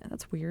about it?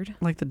 That's weird.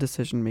 Like the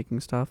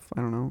decision-making stuff.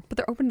 I don't know. But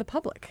they're open to the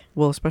public.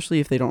 Well, especially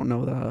if they don't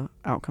know the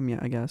outcome yet,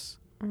 I guess.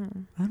 I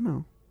don't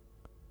know.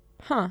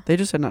 Huh. They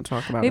just said not to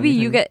talk about Maybe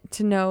anything. you get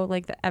to know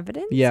like the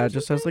evidence? Yeah,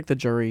 just as like the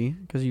jury.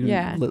 Because you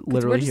literally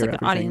we're just, hear like, everything.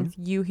 an audience.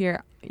 You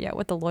hear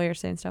what the lawyers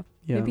say and stuff.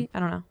 Yeah. Maybe? I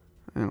don't know.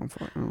 I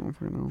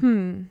don't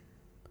know.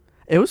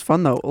 It was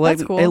fun though. Like,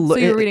 that's cool. So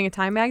you were reading a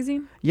Time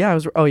magazine? Yeah,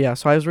 So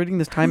I was reading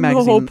this Time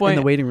magazine in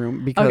the waiting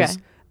room because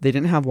they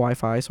didn't have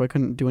Wi-Fi, so I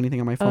couldn't do anything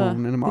on my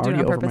phone, and I'm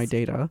already over my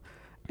data.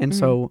 And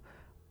so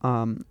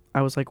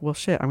I was like, well,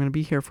 shit, I'm going to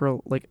be here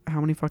for like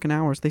how many fucking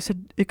hours? They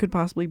said it could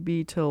possibly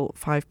be till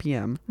 5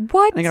 p.m.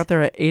 What? And I got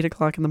there at 8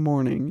 o'clock in the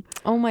morning.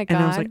 Oh my God.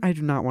 And I was like, I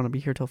do not want to be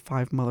here till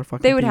 5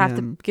 motherfucking They would PM. have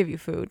to give you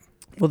food.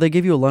 Well, they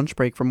give you a lunch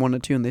break from 1 to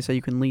 2, and they say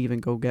you can leave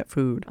and go get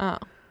food. Oh.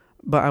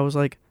 But I was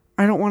like,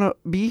 I don't want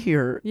to be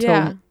here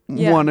till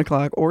 1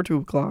 o'clock or 2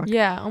 o'clock.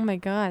 Yeah. Oh my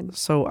God.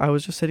 So I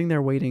was just sitting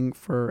there waiting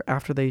for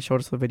after they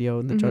showed us the video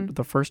and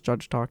the first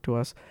judge talked to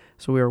us.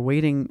 So we were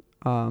waiting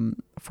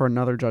for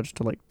another judge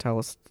to like tell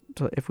us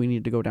if we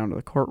needed to go down to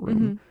the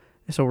courtroom.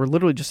 So we're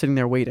literally just sitting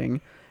there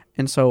waiting.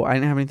 And so I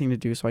didn't have anything to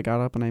do. So I got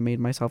up and I made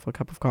myself a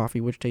cup of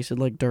coffee, which tasted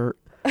like dirt.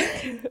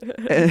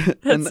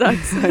 That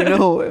sucks. I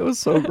know, it was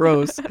so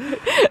gross.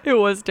 It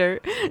was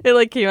dirt. It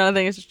like came out of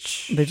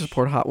things. They just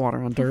poured hot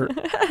water on dirt.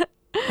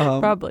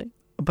 Probably.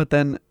 But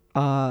then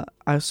I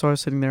was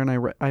sitting there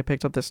and I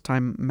picked up this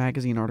Time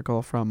magazine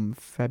article from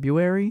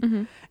February,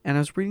 and I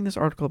was reading this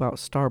article about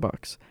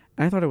Starbucks,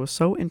 and I thought it was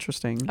so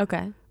interesting.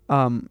 Okay.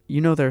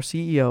 Their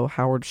CEO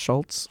Howard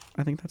Schultz,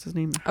 I think that's his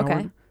name.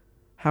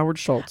 Howard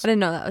Schultz. I didn't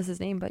know that was his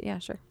name, but yeah,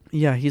 sure.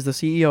 Yeah, he's the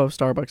CEO of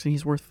Starbucks, and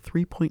he's worth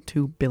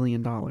 $3.2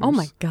 billion. Oh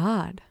my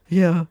God.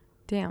 Yeah.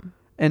 Damn.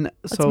 And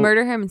Let's so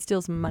murder him and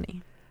steal some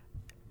money.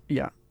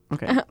 yeah.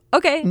 Okay.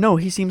 Okay. No,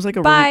 he seems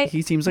like Bye.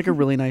 he seems like a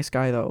really nice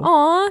guy though.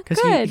 Aw, Because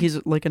good.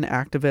 he's like an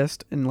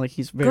activist and like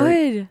he's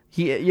very Good.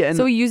 yeah and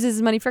So he uses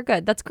his money for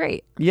good. That's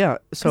great. yeah.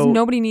 'Cause So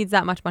nobody needs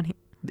that much money.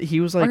 he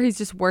was Or like he's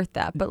just worth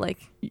that. But like,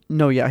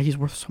 no, yeah, he's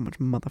worth so much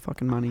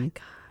motherfucking money.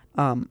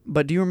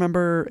 But do you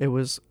remember it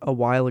was a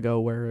while ago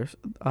where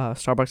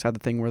Starbucks had the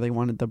thing where they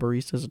wanted the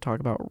baristas to talk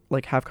about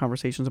like have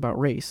conversations about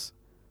race?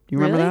 Do you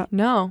remember really? that?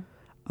 No.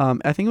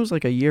 I think it was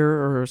like a year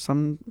or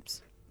some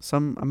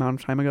amount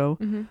of time ago.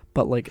 Mm-hmm.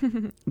 But like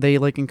they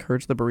like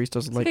encouraged the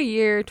baristas It's like a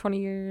year, 20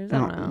 years. I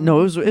don't know. No,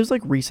 it was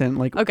like recent,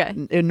 like Okay.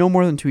 no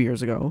more than 2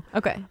 years ago.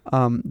 Okay.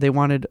 They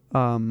wanted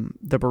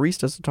the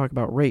baristas to talk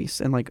about race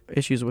and like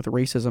issues with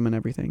racism and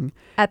everything.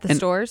 At the And-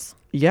 stores?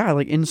 Yeah,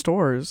 like in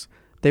stores.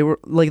 They were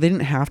like they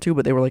didn't have to,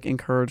 but they were like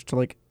encouraged to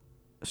like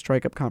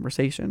strike up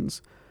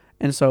conversations.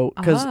 And so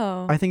cuz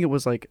Oh. I think it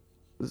was like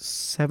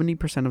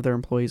 70% of their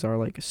employees are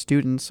like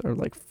students or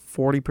like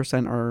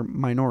 40% are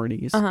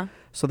minorities. Uh-huh.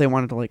 So they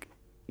wanted to like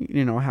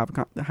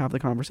have the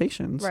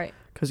conversations. Right.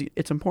 Cuz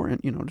it's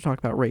important, to talk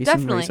about race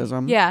Definitely. and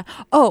racism. Yeah.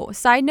 Oh,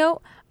 side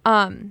note.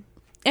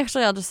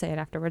 Actually, I'll just say it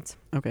afterwards.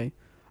 Okay.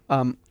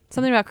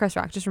 Something about Chris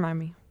Rock. Just remind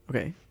me.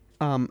 Okay.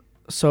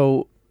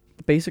 So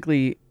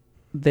basically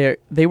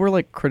they were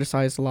like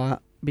criticized a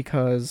lot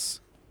because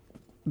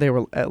they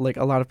were like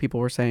a lot of people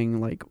were saying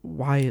like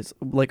what does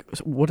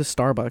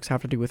Starbucks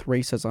have to do with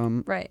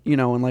racism? Right.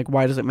 And like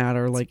why does it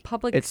matter? It's Like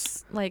public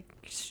it's-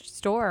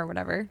 store or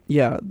whatever.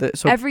 yeah,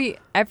 so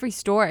Every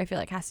store I feel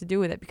like has to do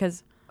with it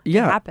because it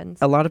yeah, happens.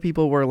 a lot of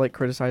people were like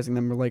criticizing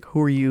them. Were like,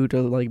 who are you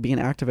to like be an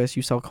activist?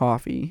 You sell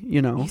coffee,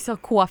 You sell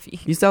coffee.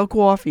 You sell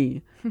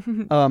coffee.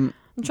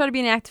 I'm trying to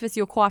be an activist.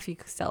 You're a coffee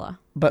seller.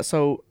 But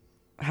so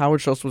Howard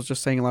Schultz was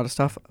just saying a lot of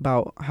stuff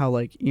about how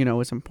like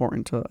it's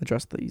important to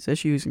address these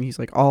issues, and he's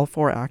like all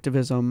for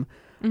activism.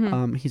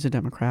 Mm-hmm. He's a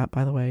Democrat,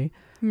 by the way,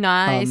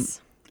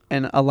 Nice.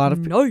 and a lot of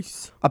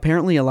nice.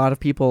 apparently a lot of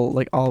people,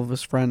 like all of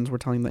his friends, were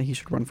telling him that he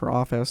should run for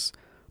office,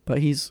 but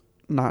he's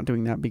not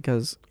doing that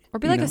because Or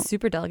be like a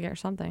super delegate or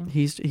something.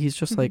 he's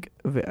just like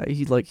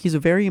he's a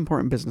very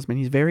important businessman.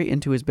 He's very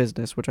into his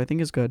business, which I think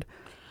is good.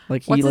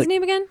 Like What's his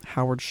name again?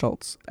 Howard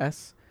Schultz.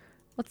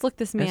 Let's look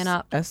this man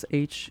up.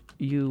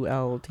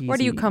 SHULTZ. Where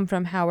do you come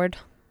from, Howard?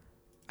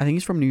 I think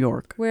he's from New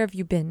York. Where have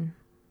you been?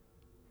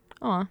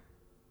 Aw.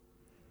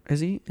 Is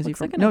he? Is he Looks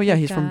from? like No, a yeah,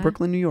 good he's from guy.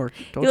 Brooklyn, New York.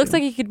 He looks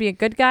like he could be a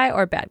good guy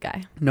or a bad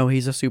guy. No,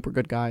 he's a super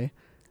good guy.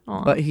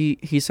 Aw. But he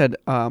said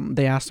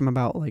they asked him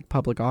about like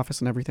public office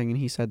and everything, and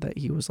he said that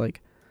he was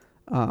like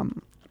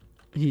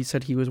he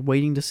said he was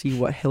waiting to see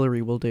what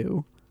Hillary will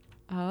do.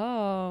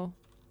 Oh.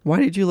 Why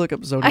did you look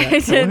up Zodiac I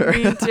Killer?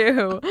 didn't mean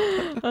to.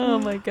 Oh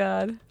my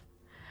god.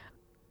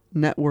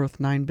 Net worth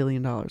 $9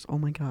 billion. Oh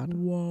my god.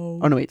 Whoa.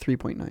 Oh no, wait,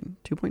 3.9.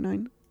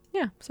 2.9?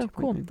 Yeah, so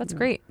cool. 2.9, That's yeah.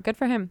 great. Good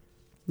for him.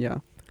 Yeah.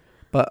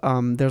 But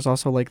there's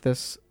also like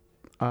this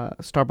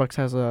Starbucks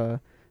has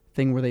a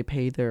thing where they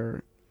pay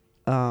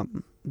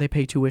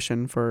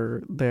tuition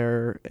for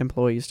their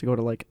employees to go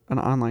to like an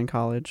online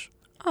college.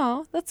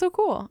 Oh, that's so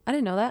cool. I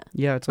didn't know that.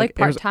 Yeah, it's Like like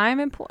part-time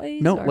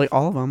employees? No, or- like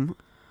all of them.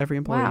 Every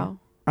employee. Wow.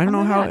 I don't Oh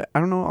know my how God. I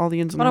don't know all the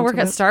ins I and want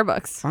to outs work of at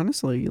it. Starbucks.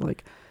 Honestly,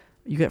 like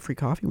you get free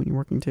coffee when you're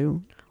working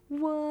too.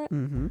 What?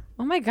 Mm-hmm.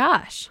 Oh my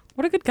gosh.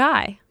 What a good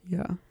guy.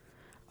 Yeah.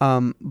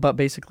 But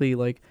basically,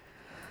 like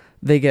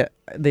they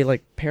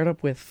like paired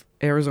up with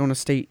Arizona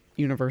State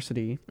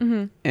University,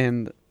 Mm-hmm.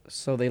 and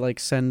so they like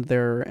send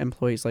their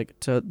employees like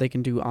they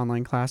can do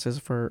online classes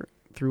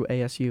through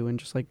ASU and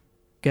just like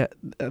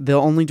they'll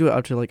only do it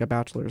up to like a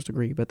bachelor's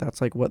degree, but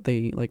that's like what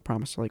they like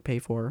promise to like pay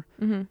for,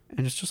 Mm-hmm. and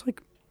it's just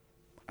like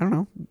I don't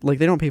know, like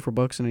they don't pay for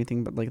books and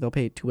anything, but like they'll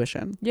pay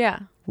tuition, Yeah.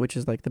 which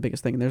is like the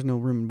biggest thing. There's no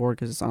room and board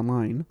because it's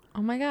online.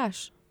 Oh my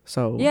gosh.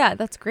 So Yeah,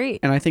 that's great.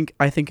 and I think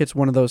it's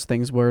one of those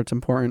things where it's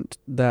important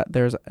that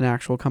there's an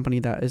actual company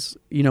that is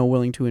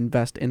willing to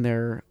invest in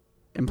their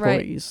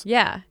employees,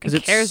 Yeah. because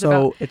It cares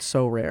about. it's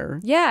so rare.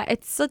 Yeah,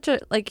 it's such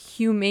a like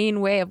humane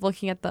way of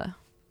looking at the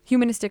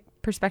humanistic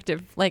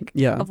perspective, like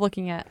Yeah, of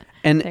looking at.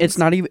 and things. it's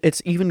not even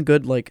it's even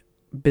good like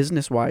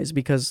business wise,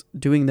 because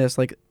doing this,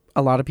 like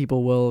a lot of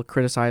people will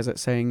criticize it,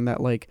 saying that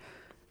like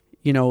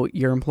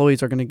your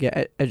employees are going to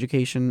get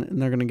education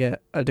and they're going to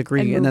get a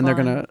degree and then they're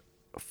move going to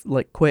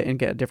like quit and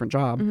get a different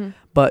job. Mm-hmm.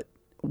 But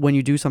when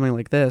you do something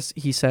like this,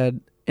 he said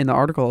in the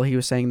article, he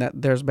was saying that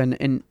there's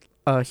been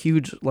a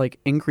huge like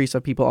increase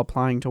of people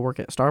applying to work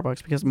at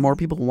Starbucks because more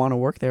people want to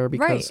work there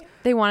because Right.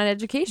 They want an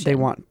education. they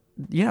want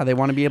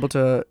to be able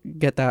to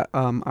get that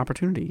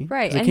opportunity.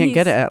 Right, 'Cause they and can't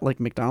get it he's- at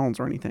like McDonald's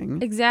or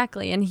anything.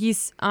 Exactly, and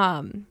he's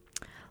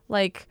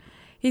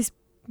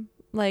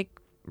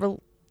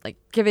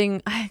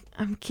giving. I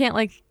can't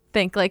like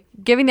think like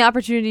giving the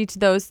opportunity to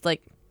those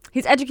like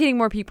he's educating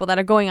more people that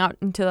are going out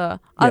into the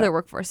other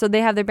workforce. So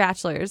they have their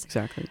bachelors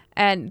Exactly.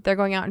 and they're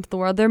going out into the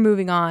world. They're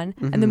moving on,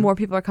 and then Mhm. more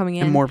people are coming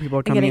in And more people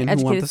are coming getting in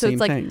who want educated. the So same it's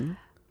like thing.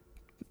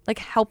 like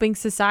helping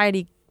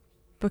society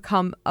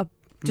become a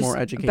just more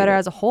educated. better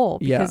as a whole.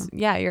 Yeah. Because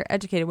you're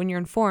educated. When you're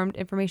informed,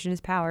 information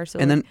is power. So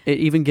and then it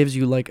even gives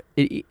you like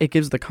it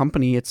gives the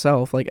company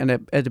itself like, and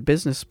at a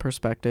business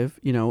perspective,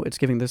 you know, it's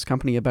giving this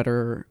company a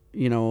better,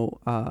 you know,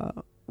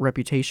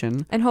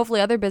 reputation. and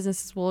hopefully other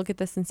businesses will look at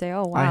this and say,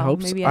 oh wow,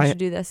 hope maybe so. I should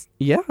do this,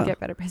 Yeah, get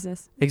better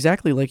business.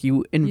 exactly. Like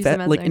you Use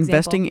them as like an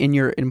investing example. in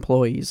your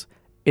employees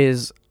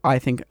is, I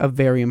think, a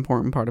very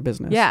important part of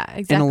business. Yeah,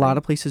 exactly. And a lot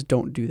of places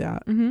don't do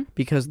that mm-hmm.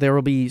 because there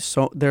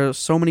are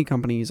so many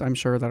companies, I'm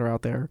sure, that are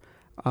out there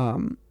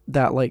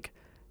that like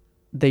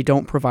they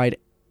don't provide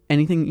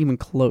anything even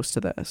close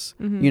to this,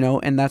 Mm-hmm. you know,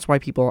 and that's why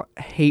people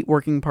hate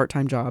working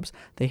part-time jobs.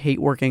 They hate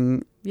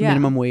working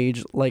minimum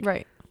wage, like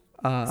right.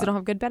 'Cause they don't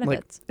have good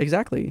benefits.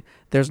 exactly.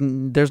 There's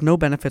no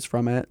benefits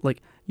from it.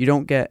 Like you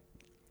don't get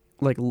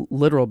like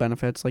literal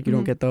benefits. Like you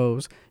don't Mhm. get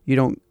those. You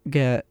don't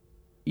get,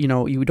 you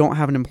know, you don't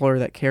have an employer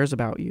that cares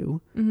about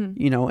you,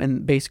 mm-hmm. you know,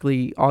 and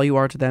basically all you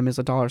are to them is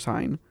a dollar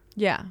sign.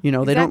 Yeah, You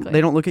know, exactly.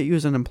 they don't look at you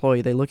as an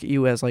employee. They look at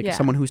you as like Yeah.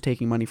 someone who's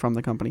taking money from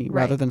the company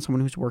rather Right. than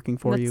someone who's working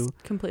for That's you.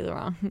 completely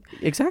wrong.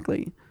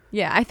 Exactly.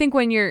 Yeah, I think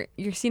when you're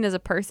seen as a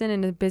person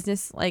in a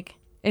business like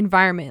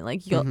environment,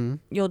 like Mhm.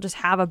 you'll just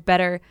have a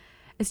better,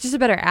 it's just a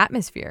better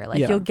atmosphere. Like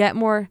Yeah. you'll get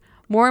more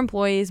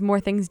employees, more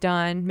things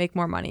done, make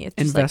more money. It's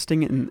just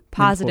Investing in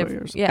positive-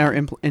 employers, yeah. or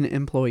in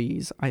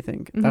employees, I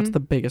think that's Mhm. the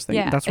biggest thing.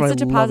 Yeah, That's it's what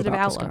such I a love positive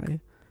about outlook. this guy.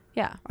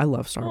 yeah. I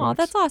love Starbucks. Oh,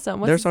 that's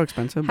awesome. They're What's so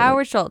expensive. but,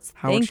 Howard Schultz.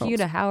 Howard Thank Schultz. you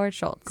to Howard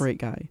Schultz. great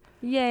guy.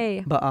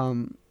 Yay. But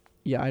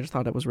yeah, I just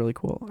thought it was really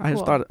cool. I just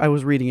Cool. thought, I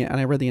was reading it and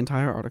I read the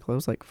entire article. It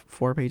was like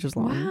 4 pages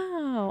long.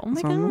 Wow. Oh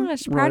my So I'm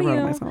gosh. really Proud of proud you.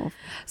 of myself.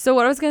 So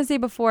what I was going to say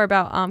before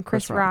about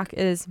Chris Chris Rock Rock.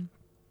 is,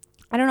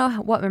 I don't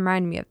know what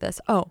reminded me of this.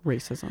 Oh,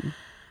 Racism.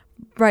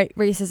 right.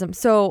 Racism.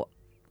 So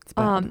It's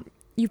bad.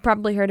 you've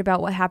probably heard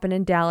about what happened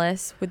in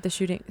Dallas with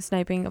the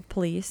sniping of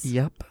police.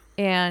 Yep.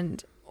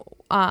 And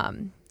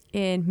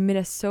in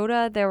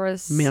Minnesota, there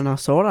was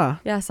Minnesota.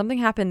 something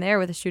happened there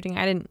with a shooting.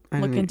 I didn't I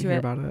look didn't into hear it.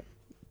 about it.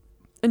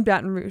 In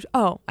Baton Rouge.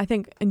 Oh, I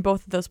think in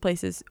both of those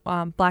places,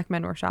 black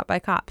men were shot by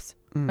cops,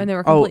 Mm. and they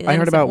were Oh, completely I heard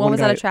innocent. about one one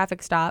was guy. at a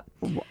traffic stop.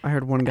 I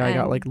heard one guy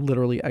got And- like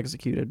literally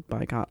executed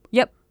by a cop.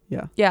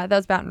 Yeah, that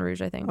was Baton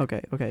Rouge, I think.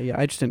 Okay. Yeah,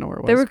 I just didn't know where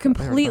it was. They were but I heard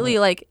about completely it.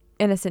 like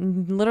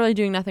innocent, literally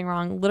doing nothing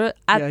wrong. Literally,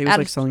 Yeah, he was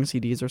like selling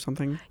CDs or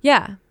something.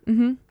 yeah.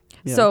 Mm-hmm.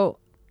 Yeah. So,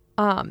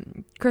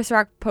 Chris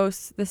Rock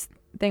posts this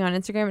thing on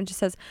Instagram and just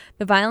says,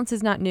 "The violence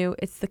is not new;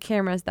 it's the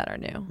cameras that are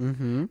new."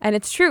 Mm-hmm. And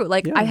it's true.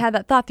 Like Yeah. I had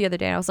that thought the other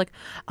day. And I was like,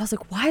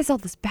 why is all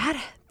this bad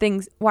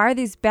things? Why are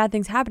these bad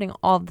things happening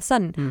all of a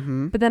sudden?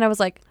 Mm-hmm. But then I was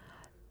like,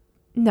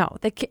 no,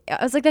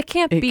 I was like, that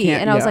can't It be.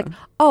 can't- And I was yeah. like,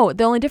 oh,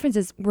 the only difference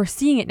is we're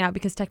seeing it now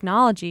because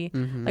technology.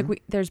 Mm-hmm.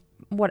 Like there's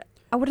what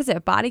is it?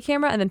 A body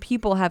camera, and then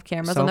people have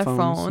cameras on their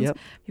phones. Yep.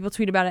 People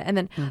tweet about it, and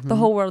then the Mhm.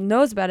 whole world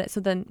knows about it. So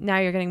then now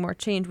you're getting more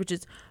change, which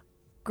is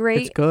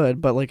great. It's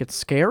good, but like it's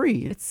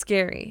scary. It's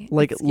scary.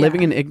 Like It's-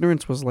 living yeah. in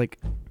ignorance was like,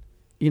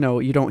 you know,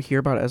 you don't hear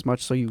about it as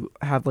much, so you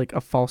have like a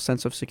false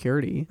sense of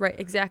security. Right,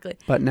 exactly.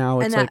 But now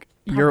And it's that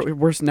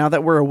like now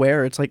that we're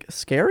aware, it's like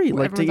scary,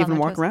 Well, like to everyone's on even their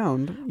walk toes.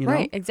 around. You know?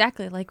 Right,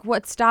 exactly. Like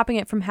what's stopping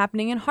it from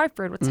happening in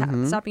Hartford? What's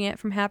Mhm. stopping it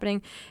from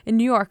happening in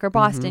New York or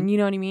Boston? Mhm. You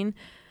know what I mean?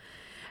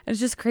 It's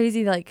just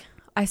crazy. Like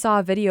I saw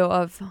a video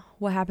of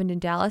what happened in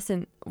Dallas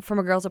and from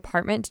a girl's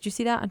apartment. Did you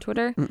see that on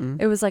Twitter?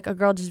 Mm-mm. It was like a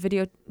girl just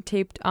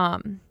videotaped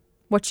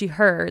what she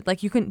heard.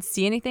 Like you couldn't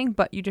see anything,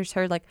 but you just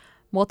heard like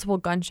multiple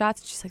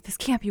gunshots. She's like, this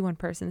can't be one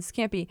person. This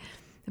can't be.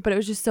 But it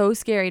was just so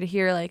scary to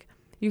hear. Like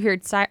you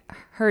heard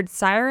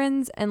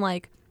sirens and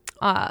like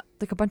a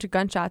bunch of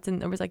gunshots,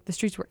 and it was like the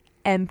streets were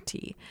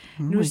empty.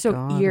 Oh And it was my so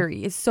God.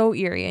 eerie. It's so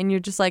eerie, and you're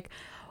just like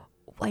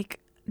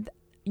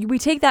we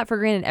take that for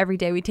granted every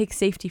day. We take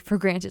safety for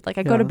granted. Like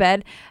I go to Yeah.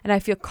 bed and I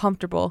feel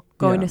comfortable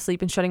going Yeah. to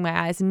sleep and shutting my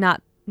eyes, and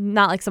not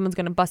like someone's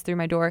gonna bust through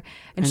my door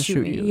and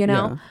shoot me. you. You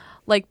know, Yeah.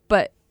 like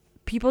but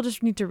people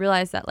just need to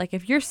realize that like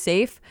if you're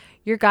safe,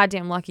 you're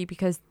goddamn lucky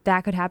because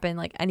that could happen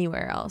like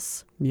anywhere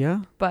else.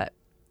 Yeah. But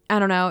I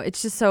don't know.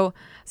 It's just so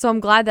I'm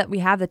glad that we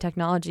have the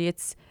technology.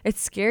 It's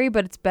scary,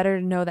 but it's better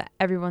to know that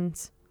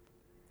everyone's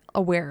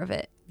aware of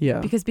it. Yeah.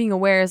 Because being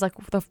aware is like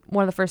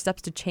one of the first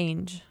steps to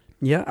change.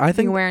 Yeah. I Being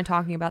think aware and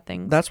talking about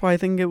things. that's why I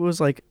think it was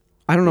like,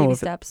 I don't know Baby if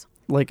steps.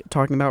 like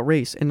talking about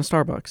race in a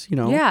Starbucks, you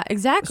know? Yeah, It's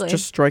exactly.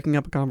 just striking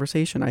up a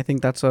conversation. I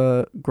think that's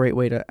a great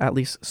way to at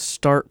least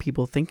start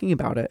people thinking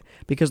about it,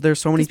 because there's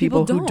so many 'Cause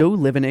people people who do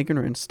live in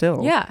ignorance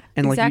still. yeah,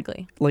 and, like, you-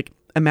 exactly. Like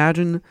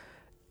imagine,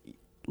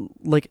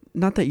 like,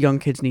 not that young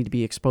kids need to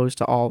be exposed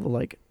to all the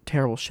like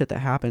terrible shit that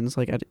happens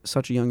like at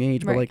such a young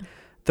age, but Right. like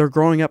they're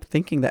growing up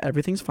thinking that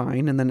everything's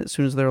fine, and then as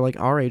soon as they're like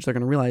our age, they're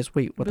gonna realize,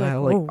 wait, what Be the like,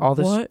 hell? Like "Whoa, all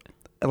this, what?"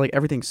 like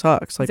everything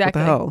sucks. Like Exactly.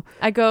 what the hell?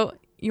 I go,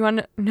 you want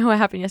to know what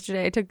happened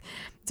yesterday? I took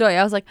Zoe.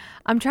 I was like,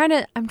 I'm trying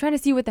to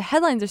see what the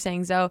headlines are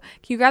saying. Zoe,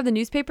 can you grab the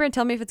newspaper and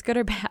tell me if it's good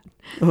or bad?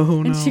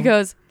 Oh no. And she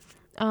goes,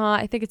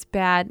 I think it's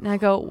bad. And I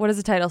go, what does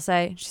the title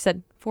say? She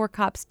said, 4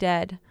 cops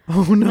dead.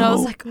 Oh no. And I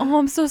was like, oh,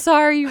 I'm so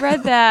sorry you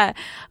read that.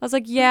 I was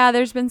like, yeah,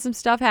 there's been some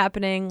stuff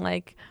happening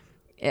like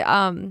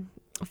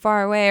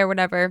far away or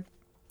whatever.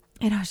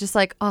 And I was just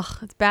like, ugh,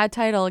 it's bad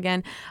title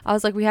again. I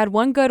was like, we had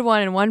one good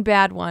one and one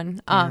bad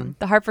one.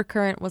 The Hartford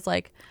Courant was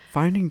like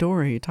Finding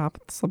Dory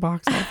tops the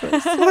box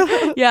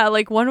office. yeah,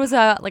 like one was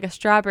like a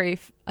strawberry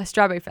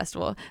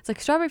festival. It's like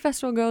Strawberry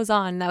Festival goes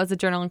on. That was the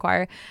Journal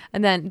Inquirer.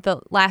 And then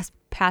the last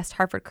past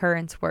Hartford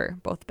Courants were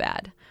both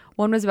bad.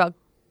 One was about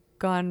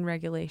gun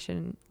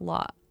regulation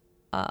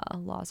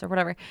laws or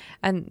whatever,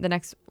 and the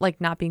next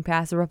like not being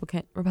passed. The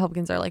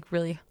Republicans are like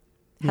really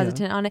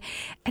hesitant on it,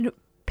 and it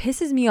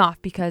pisses me off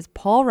because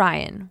Paul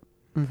Ryan,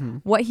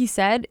 what he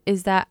said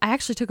is that I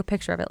actually took a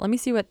picture of it. Let me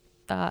see what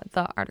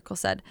the article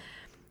said.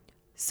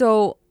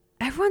 So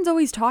everyone's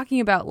always talking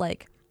about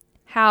like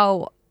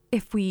how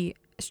if we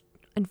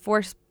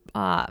enforce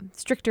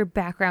stricter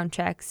background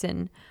checks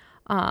and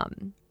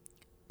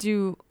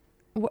do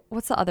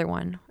what's the other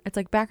one? It's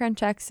like background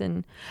checks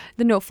and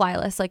the no-fly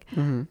list. Like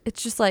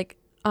it's just like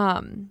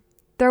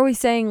they're always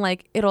saying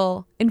like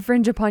it'll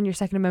infringe upon your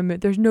Second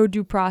Amendment. There's no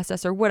due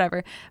process or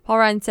whatever. Paul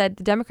Ryan said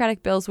the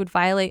Democratic bills would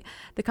violate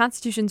the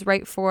Constitution's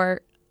right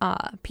for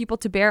people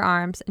to bear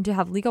arms and to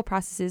have legal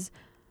processes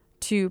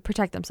to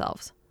protect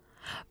themselves.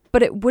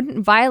 But it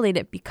wouldn't violate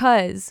it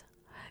because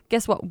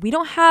guess what? We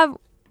don't have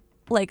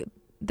like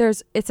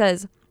it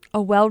says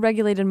a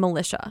well-regulated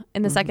militia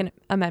in the Second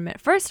Amendment.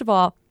 First of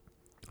all,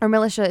 our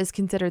militia is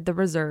considered the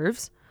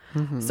reserves.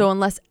 So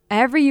unless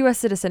every U.S.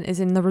 citizen is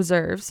in the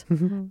reserves,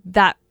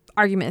 that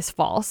argument is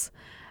false.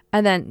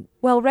 And then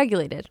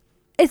well-regulated.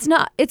 It's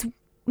not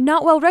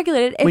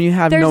well-regulated if when you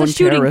have there's known a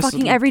shooting terrorists,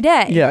 fucking every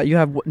day. Yeah, you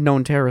have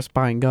known terrorists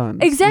buying guns.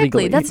 Exactly.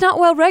 Legally. That's not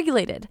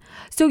well-regulated.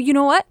 So you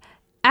know what?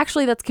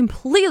 Actually, that's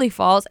completely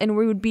false, and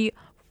we would be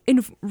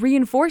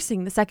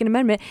reinforcing the Second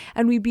Amendment,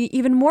 and we'd be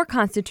even more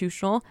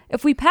constitutional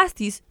if we passed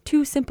these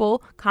two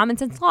simple common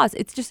sense laws.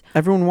 It's just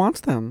everyone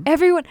wants them.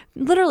 Everyone,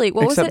 literally,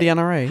 what except was it? the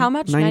NRA. How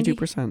much?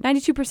 92%.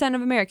 92%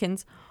 of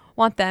Americans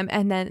want them,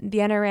 and then the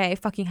NRA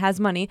fucking has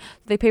money.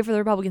 They pay for the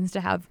Republicans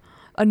to have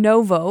a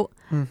no vote,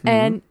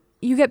 and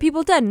you get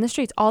people dead in the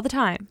streets all the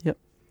time. Yep.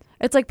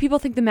 It's like people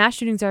think the mass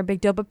shootings are a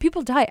big deal, but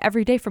people die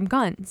every day from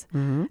guns,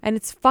 and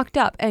it's fucked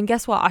up. And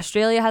guess what?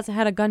 Australia hasn't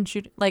had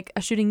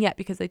a shooting yet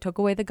because they took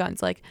away the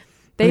guns. Like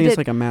I think it's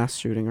like a mass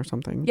shooting or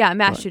something. Yeah,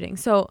 mass shooting.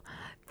 So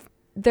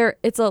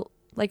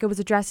it was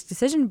a drastic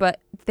decision, but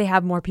they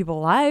have more people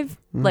alive,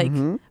 like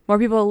more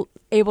people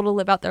able to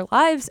live out their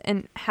lives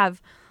and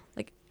have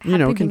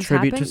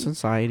contribute to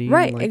society,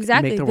 right? Like,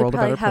 exactly. Make the world a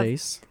better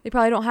place. They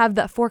probably don't have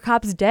that 4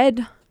 cops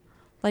dead,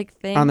 like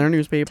thing on their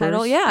newspapers.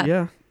 Title, yeah.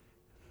 Yeah.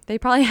 They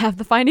probably have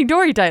the Finding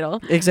Dory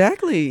title.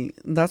 Exactly.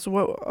 That's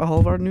what all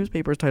of our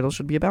newspapers titles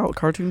should be about.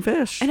 Cartoon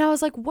fish. And I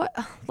was like, what?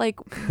 Like,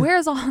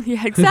 where's all?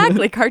 Yeah,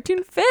 exactly.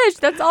 Cartoon fish.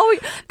 That's all we.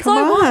 That's all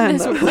I want in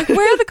this week. Like,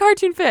 where are the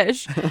cartoon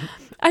fish?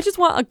 I just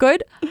want a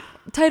good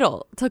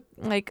title to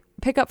like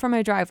pick up from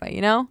my driveway.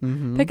 You know,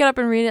 pick it up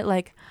and read it.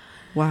 Like,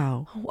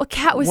 wow, a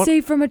cat was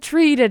saved from a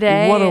tree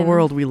today. What a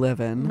world we live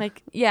in.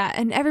 Like, yeah,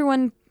 and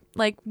everyone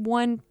like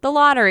won the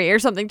lottery or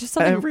something. Just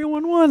something.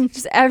 Everyone won.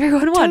 Just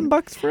everyone won.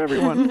 $10 for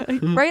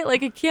everyone. Right?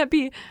 Like it can't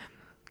be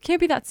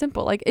that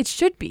simple. Like it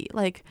should be.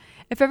 Like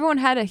if everyone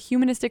had a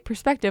humanistic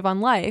perspective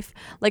on life,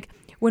 like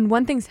when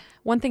one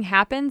thing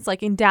happens,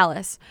 like in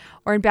Dallas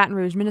or in Baton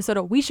Rouge,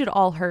 Minnesota, we should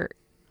all hurt.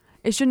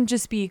 It shouldn't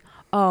just be,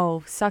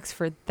 oh, sucks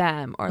for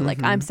them or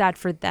like I'm sad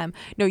for them.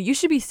 No, you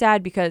should be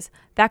sad because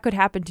that could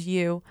happen to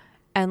you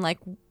and like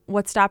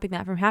what's stopping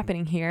that from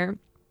happening here.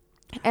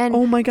 And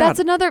oh my God. That's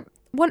another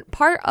one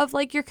part of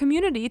like your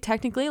community,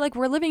 technically, like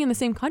we're living in the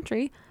same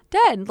country,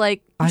 dead.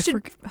 Like you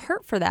should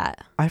hurt for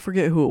that. I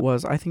forget who it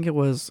was. I think it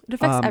was it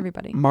affects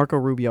everybody. Marco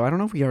Rubio. I don't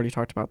know if we already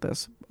talked about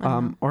this,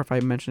 or if I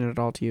mentioned it at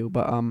all to you,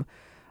 but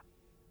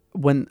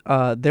when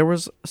there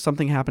was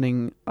something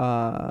happening,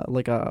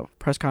 like a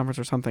press conference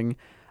or something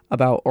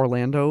about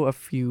Orlando a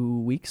few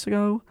weeks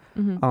ago.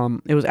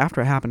 It was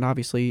after it happened,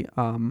 obviously.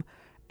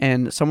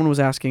 And someone was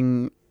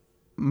asking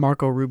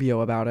Marco Rubio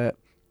about it,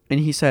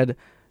 and he said,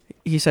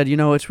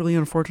 it's really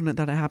unfortunate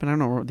that it happened. I don't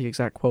know the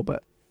exact quote,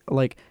 but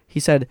like he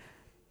said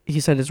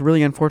it's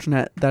really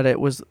unfortunate that it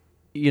was,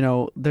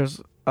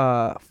 there's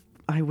I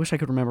wish I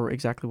could remember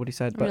exactly what he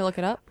said, but look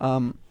it up.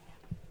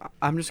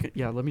 I'm just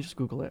let me just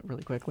Google it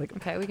really quick. Like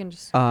okay, we can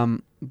just.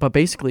 But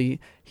basically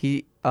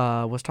he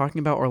was talking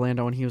about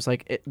Orlando, and he was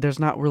like, there's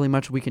not really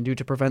much we can do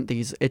to prevent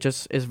these. It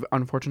just is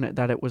unfortunate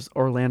that it was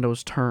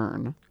Orlando's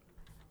turn.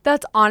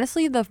 That's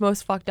honestly the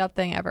most fucked up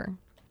thing ever.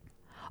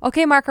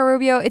 Okay, Marco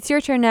Rubio, it's your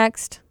turn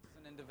next.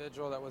 An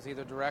individual that was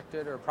either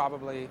directed or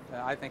probably,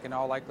 I think in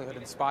all likelihood,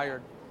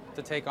 inspired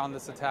to take on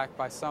this attack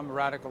by some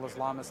radical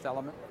Islamist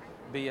element,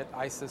 be it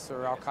ISIS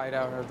or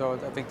Al-Qaeda, although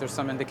I think there's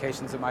some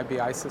indications it might be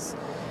ISIS.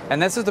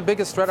 And this is the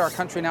biggest threat our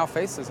country now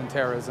faces in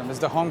terrorism, is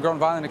the homegrown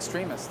violent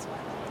extremist.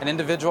 An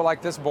individual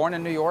like this, born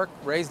in New York,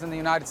 raised in the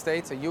United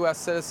States, a U.S.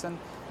 citizen,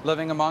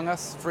 living among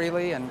us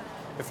freely, and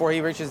before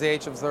he reaches the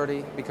age of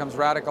 30, becomes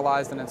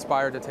radicalized and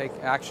inspired to take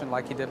action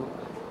like he did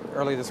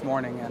early this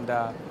morning. And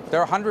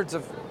there are hundreds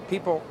of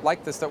people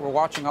like this that we're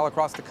watching all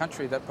across the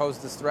country that pose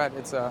this threat.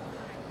 It's a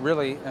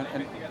really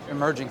an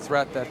emerging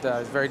threat that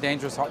is very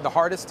dangerous. The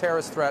hardest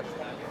terrorist threat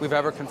we've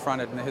ever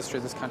confronted in the history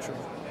of this country.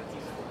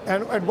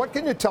 And what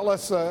can you tell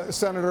us,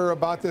 Senator,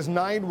 about this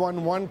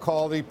 911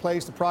 call that he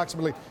placed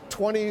approximately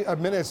 20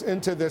 minutes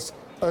into this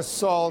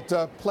assault,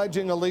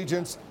 pledging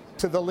allegiance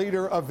to the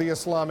leader of the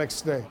Islamic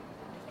State?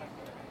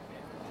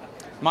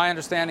 My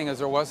understanding is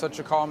there was such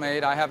a call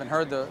made. I haven't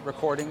heard the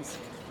recordings.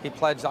 He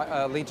pledged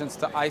allegiance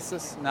to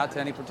ISIS, not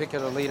to any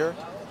particular leader,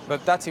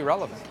 but that's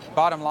irrelevant.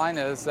 Bottom line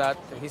is that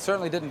he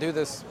certainly didn't do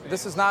this.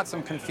 This is not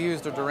some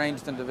confused or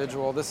deranged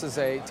individual. This is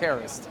a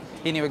terrorist.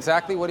 He knew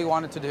exactly what he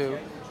wanted to do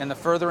in the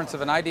furtherance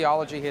of an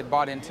ideology he had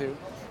bought into,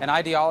 an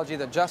ideology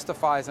that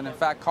justifies and in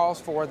fact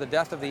calls for the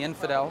death of the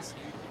infidels,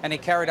 and he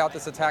carried out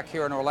this attack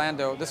here in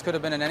Orlando. This could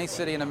have been in any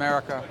city in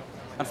America.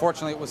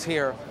 Unfortunately, it was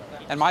here.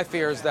 And my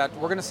fear is that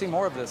we're going to see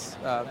more of this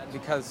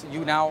because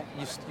you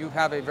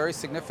have a very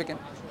significant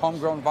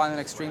homegrown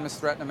violent extremist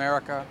threat in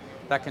America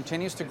that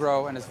continues to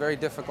grow and is very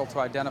difficult to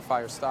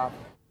identify or stop.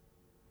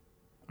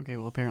 Okay,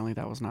 well, apparently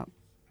that was not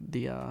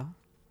the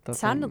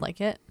Sounded thing. like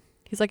it.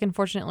 He's like,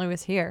 unfortunately,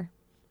 was here.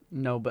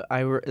 No, but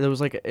it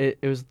was like it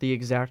was the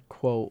exact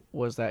quote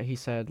was that he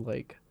said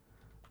like,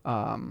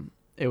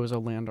 it was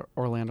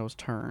Orlando's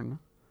turn.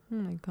 Oh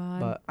my God.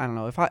 But I don't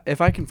know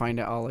if I can find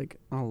it, I'll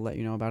let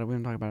you know about it. We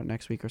can talk about it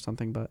next week or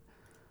something. But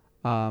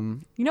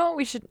you know what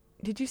we should?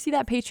 Did you see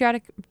that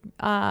patriotic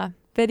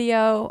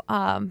video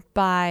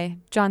by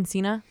John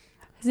Cena?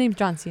 His name's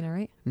John Cena,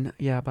 right?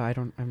 yeah, but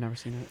I've never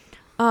seen it.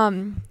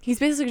 He's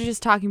basically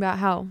just talking about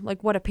how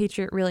like what a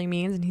patriot really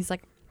means, and he's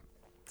like,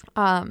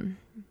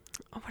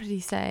 what did he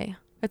say?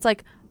 It's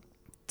like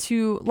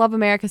to love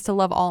America is to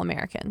love all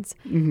Americans,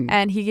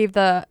 and he gave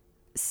the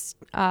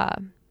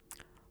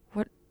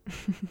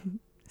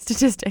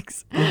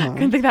statistics.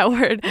 Couldn't think that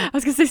word. I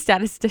was gonna say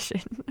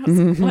statistician.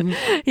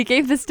 He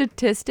gave the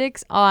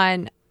statistics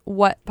on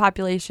what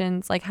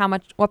populations, like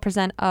what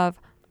percent of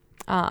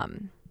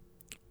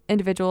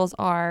individuals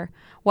are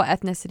what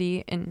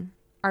ethnicity in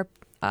our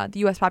the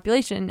U.S.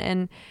 population,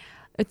 and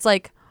it's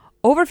like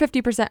over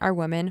 50% are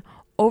women.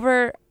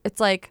 It's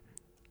like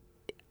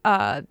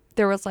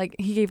there was like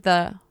he gave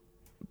the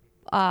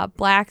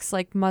blacks,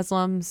 like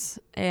Muslims,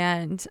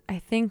 and I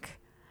think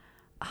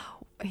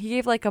he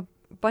gave like a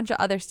bunch of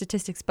other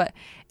statistics, but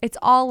it's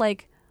all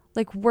like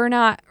we're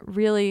not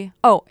really.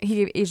 Oh, he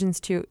gave Asians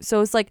too.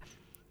 So it's like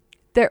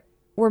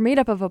we're made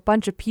up of a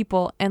bunch of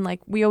people, and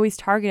like we always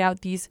target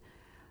out these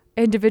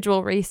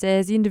individual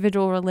races,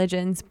 individual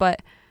religions.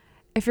 But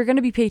if you're going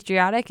to be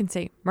patriotic and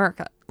say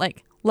America,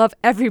 like love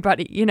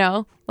everybody, you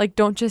know, like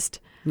don't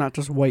just not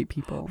just white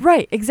people.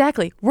 Right,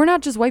 exactly. We're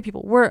not just white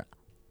people. We're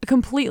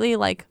completely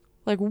like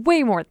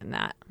way more than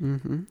that.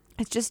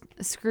 It's just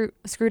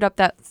screwed up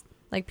that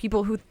like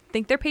people who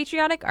think they're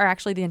patriotic are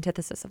actually the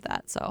antithesis of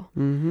that. So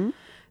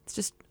it's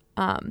just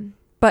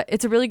but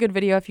it's a really good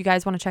video if you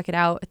guys want to check it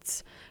out.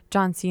 It's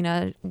John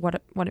Cena, what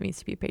it means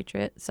to be a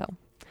patriot. So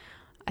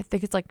I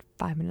think it's like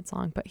 5 minutes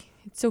long, but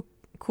it's so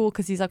cool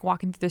because he's like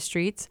walking through the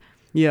streets.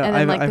 Yeah, and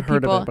then, I've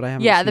heard of it, but I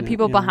haven't. Yeah, seen the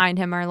people it, behind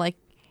him are like,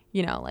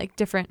 you know, like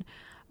different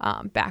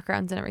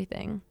backgrounds and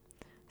everything.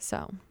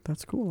 So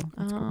that's cool.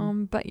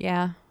 Cool. But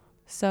yeah,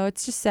 so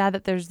it's just sad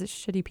that there's this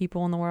shitty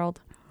people in the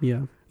world.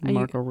 Yeah,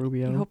 Marco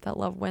Rubio. I hope that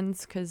love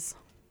wins because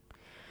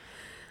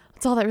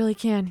it's all that really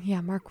can.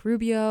 Yeah, Marco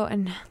Rubio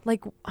and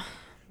like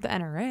the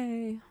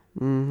NRA.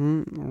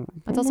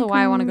 That's also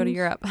why I want to go to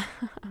Europe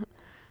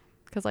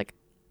because like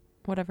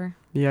whatever.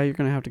 Yeah, you're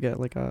gonna have to get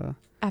like a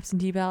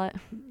absentee ballot.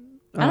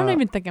 I don't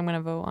even think I'm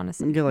gonna vote,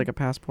 honestly. Get like a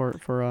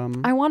passport for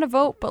I want to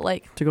vote, but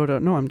like to go to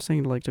I'm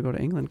saying like to go to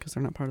England because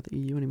they're not part of the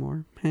EU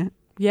anymore.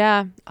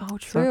 Yeah. Oh,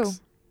 true.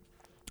 Sucks.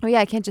 Oh yeah,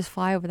 I can't just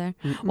fly over there.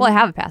 Well, I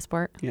have a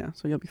passport. Yeah,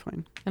 so you'll be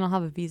fine. And I'll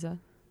have a visa.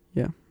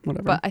 Yeah,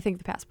 whatever. But I think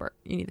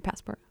you need the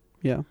passport.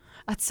 Yeah.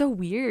 That's so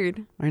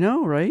weird. I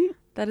know, right?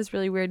 That is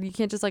really weird. You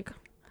can't just like.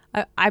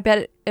 I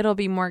bet it'll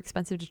be more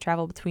expensive to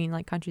travel between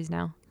like countries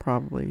now.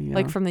 Probably. Yeah.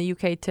 Like from the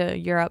UK to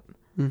Europe.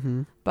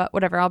 But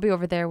whatever, I'll be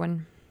over there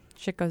when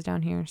shit goes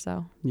down here.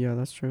 So. Yeah,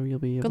 that's true. You'll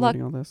be Good luck.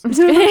 all this. I'm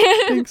just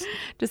kidding. Thanks.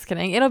 Just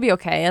kidding. It'll be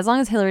okay as long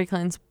as Hillary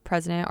Clinton's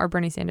president or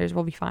Bernie Sanders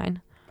will be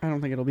fine. I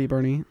don't think it'll be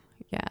Bernie.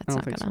 Yeah, I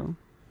don't think so.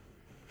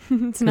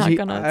 It's not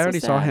gonna. I already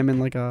saw him in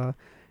like a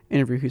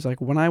interview. He's like,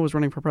 when I was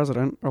running for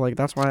president, or like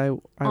that's why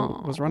I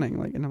was running.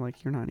 Like, and I'm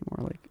like, you're not anymore.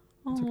 Like,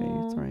 it's okay.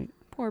 It's all right.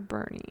 Poor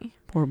Bernie.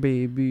 Poor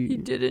baby. He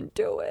didn't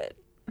do it.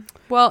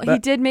 Well, he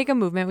did make a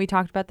movement. We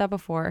talked about that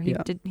before.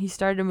 He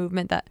started a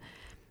movement that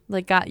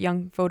like got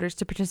young voters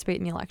to participate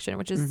in the election,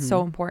 which is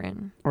so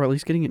important. Or at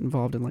least getting it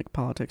involved in like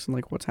politics and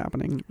like what's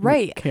happening.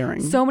 Right. Like,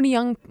 caring.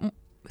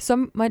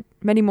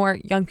 Many more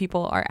young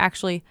people are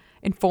actually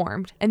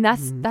informed, and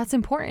that's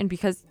important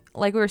because,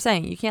 like we were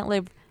saying, you can't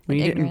live. We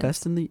need to ignorance.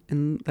 invest in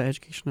the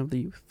education of the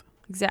youth.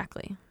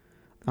 Exactly.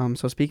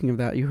 So speaking of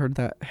that, you heard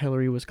that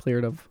Hillary was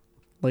cleared of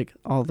like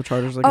all the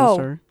charges against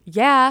her.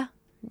 Yeah.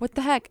 What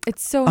the heck?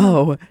 It's so.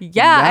 Oh.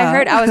 Yeah, I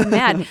heard. I was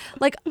mad.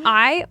 Like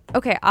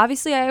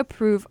obviously I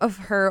approve of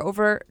her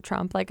over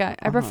Trump. Like I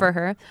prefer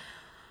her,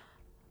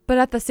 but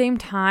at the same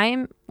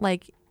time,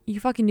 like you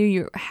fucking knew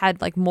you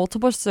had like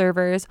multiple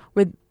servers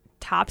with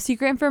top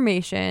secret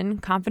information,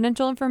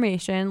 confidential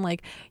information.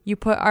 Like you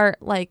put our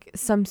like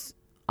some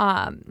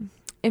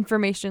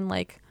information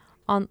like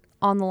on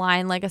the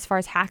line, like as far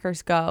as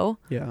hackers go.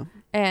 Yeah.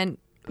 And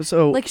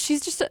so like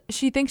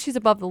she thinks she's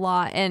above the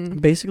law,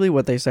 and basically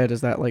what they said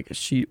is that like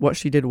what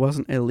she did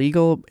wasn't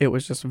illegal, it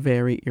was just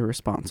very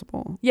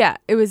irresponsible. yeah,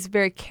 it was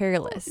very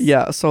careless.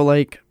 Yeah, so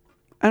like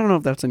I don't know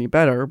if that's any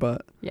better,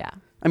 but Yeah.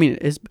 I mean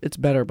it's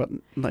better, but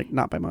like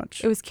not by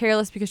much. It was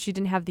careless because she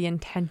didn't have the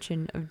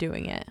intention of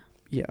doing it.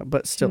 Yeah,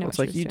 but still, know it's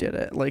what like she you was did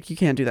doing. it. Like you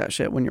can't do that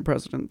shit when you're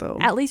president, though.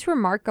 At least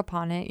remark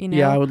upon it, you know.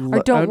 Yeah, I would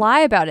or don't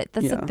lie about it.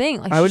 That's yeah. the thing.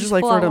 Like I would she's just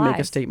like full for her of to make a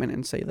lies. statement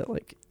and say that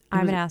like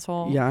I'm an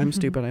asshole. Yeah, I'm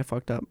stupid. I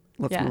fucked up.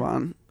 Let's Yeah. move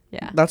on.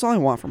 Yeah. That's all I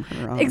want from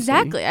her. Honestly.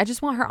 Exactly. I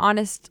just want her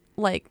honest,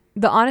 like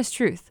the honest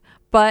truth.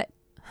 But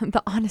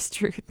the honest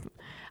truth.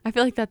 I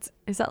feel like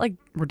is that like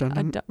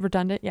Redundant.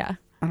 redundant? Yeah.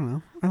 I don't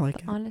know. I like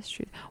The it. honest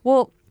truth.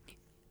 Well,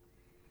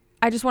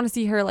 I just want to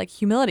see her like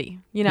humility,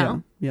 you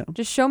know? Yeah.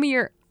 Just show me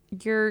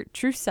your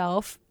true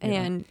self Yeah.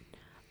 and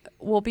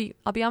I'll be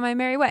on my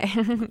merry way.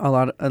 A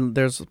lot of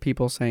there's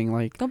people saying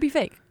like Don't be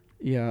fake.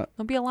 yeah.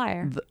 Don't be a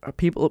liar.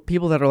 People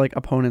that are like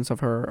opponents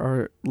of her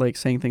are like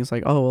saying things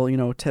like, oh well, you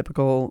know,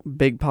 typical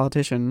big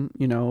politician,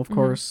 you know, of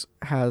course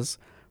has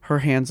her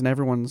hands in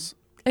everyone's.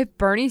 If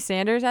Bernie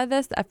Sanders had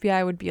this, the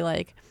FBI would be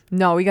like,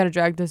 no, we got to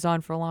drag this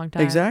on for a long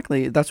time.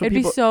 Exactly. That's what It'd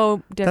people. be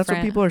so different. That's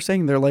what people are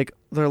saying. They're like,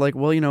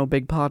 well, you know,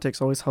 big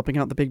politics always helping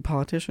out the big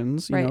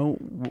politicians. You Right. know,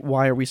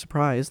 why are we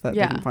surprised that they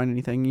Yeah. didn't find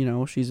anything? You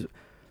know, she's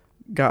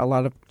got a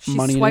lot of She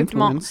money and swiped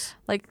 'em all. influence.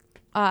 Like,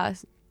 I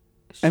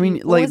mean,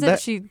 what like was that.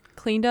 it? She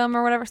cleaned them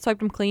or whatever, swiped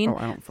them clean. Oh,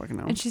 I don't fucking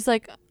know. And she's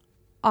like,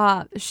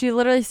 she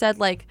literally said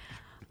like,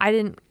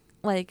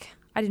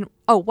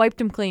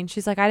 wiped him clean.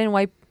 She's like, I didn't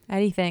wipe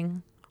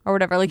anything or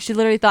whatever. Like she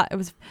literally thought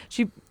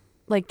she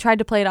like tried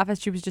to play it off as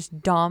she was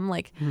just dumb.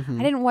 Like Mhm.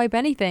 I didn't wipe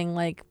anything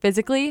like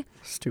physically.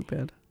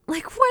 Stupid.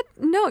 Like what?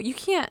 No, you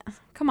can't.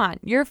 Come on.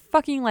 You're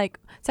fucking like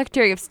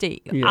Secretary of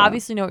State. You Yeah.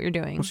 obviously know what you're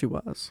doing. Well, she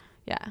was.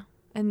 Yeah.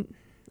 And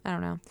I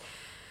don't know.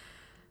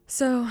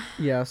 So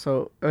Yeah.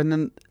 So and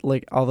then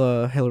like all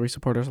the Hillary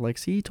supporters are like,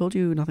 see, told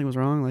you nothing was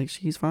wrong. Like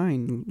she's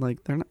fine.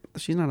 Like they're not.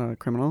 She's not a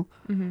criminal.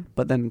 mhm.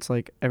 But then it's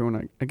like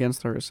everyone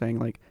against her is saying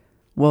like,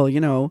 well, you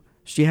know,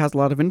 she has a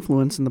lot of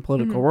influence in the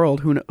political Mhm. world.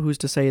 Who's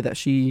to say that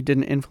she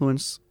didn't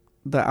influence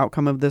the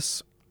outcome of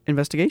this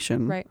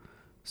investigation? Right.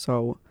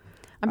 So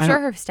I'm I sure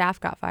don't- her staff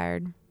got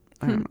fired.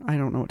 I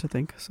don't know what to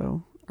think. So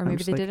Or I'm maybe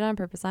just they like- did it on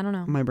purpose. I don't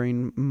know. my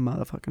brain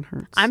motherfucking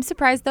hurts. I'm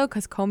surprised though,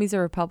 because Comey's a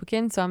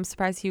Republican, so I'm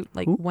surprised he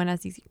like Who? went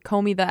as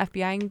Comey, the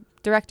FBI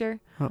director.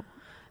 Oh.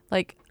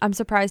 Like I'm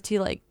surprised he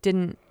like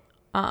didn't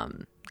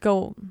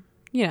go,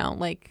 you know,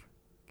 like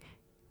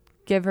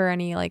give her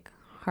any like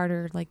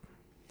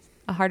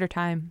a harder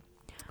time.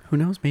 Who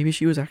knows? Maybe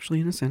she was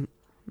actually innocent.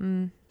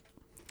 Mm,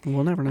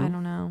 We'll never know. I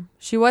don't know.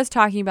 She was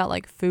talking about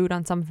like food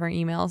on some of her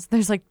emails.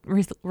 There's like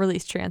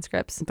released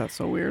transcripts, That's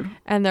so weird.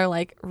 and they're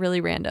like really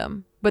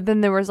random. But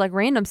then there was like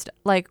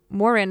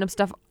more random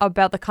stuff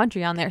about the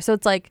country on there. So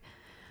it's like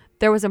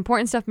there was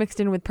important stuff mixed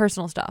in with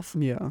personal stuff.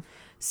 Yeah.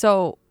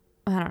 So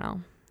I don't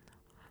know.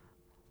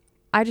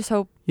 I just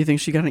hope. You think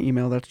she got an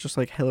email that's just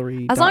like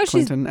Hillary As long as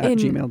she's Clinton at in-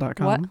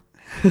 gmail.com?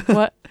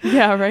 What?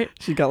 Yeah, right.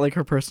 She got like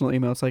her personal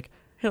email. It's like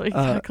Hillary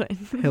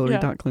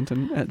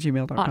Clinton at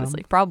gmail.com.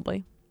 Honestly,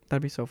 probably.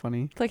 That'd be so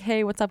funny. It's like,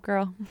 hey, what's up,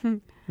 girl?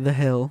 The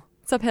Hill.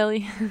 What's up,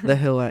 Hilly? The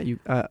Hill at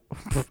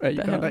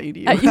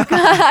UConn.edu. At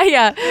UConn.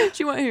 Yeah,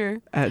 she went here.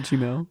 At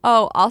Gmail.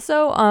 Oh,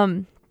 also,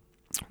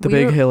 The we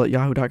Big were- Hill at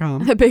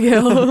yahoo.com. the big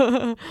hill.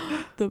 I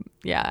don't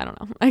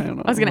know. I don't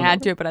know. was gonna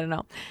add to it, but I don't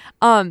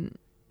know.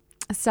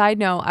 Side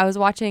note: I was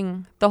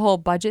watching the whole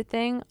budget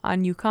thing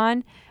on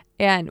UConn,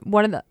 and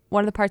one of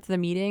the parts of the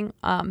meeting,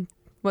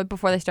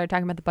 before they started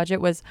talking about the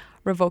budget, was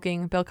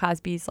revoking Bill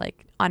Cosby's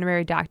like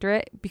honorary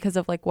doctorate because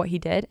of like what he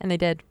did, and they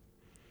did.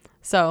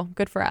 So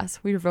good for us.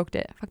 We revoked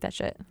it. Fuck that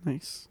shit.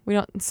 Nice. We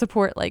don't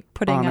support like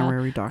putting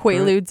Honorary doctorate.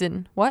 Quaaludes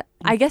in what?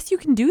 I guess you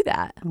can do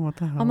that. Oh, what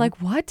the hell? I'm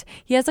like, what?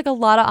 He has like a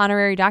lot of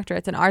honorary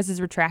doctorates, and ours is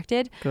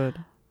retracted.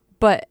 good.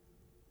 But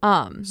So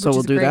which we'll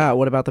is do great. that.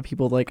 What about the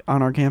people like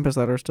on our campus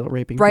that are still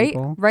raping Right,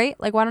 people? right.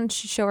 Like, why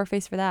don't you show her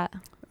face for that?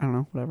 I don't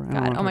know. Whatever. I don't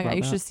God, wanna oh my talk god, you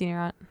about should have that. seen her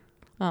on.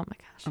 Oh my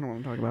gosh, I don't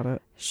want to talk about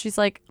it. she's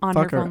like on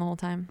Fuck her her. phone the whole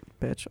time.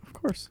 Bitch. Of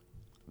course.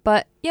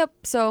 But yep.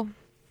 So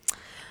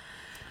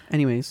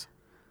Anyways.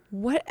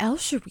 what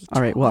else should we?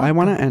 All right. Well, I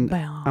want to end.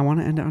 about? I want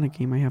to end it on a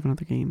game. I have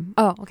another game.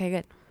 Oh, okay,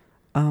 good.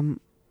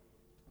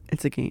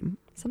 It's a game.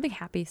 Something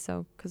happy.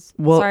 So, because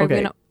Well, sorry,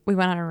 okay. we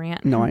went on a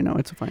rant. No, I know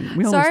it's fine.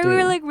 We always Sorry, do. we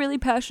were like really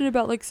passionate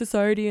about like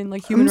society and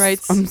like human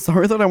rights. I'm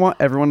sorry that I want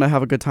everyone to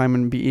have a good time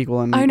and be equal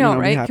and I know, you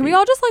be right? happy. Can we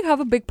all just like have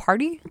a big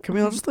party? Can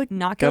we all just like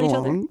Not get kill each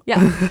along?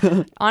 other?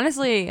 Yeah.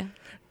 Honestly,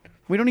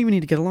 We don't even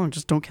need to get along.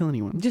 Just don't kill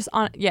anyone. just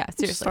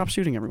seriously. Just stop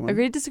shooting everyone.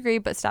 Agree to disagree,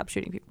 but stop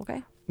shooting people.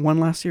 Okay. One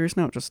last serious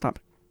note. Just stop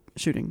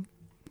shooting.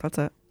 That's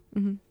it.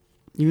 Mm-hmm.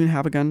 You can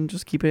have a gun.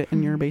 Just keep it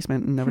in your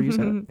basement and never use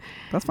it.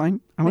 That's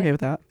fine. I'm okay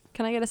with that.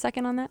 Can I get a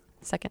second on that?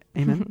 Second.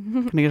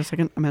 Amen. Can I get a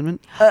second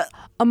amendment?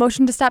 A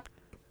motion to stop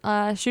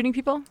shooting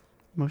people?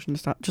 Motion to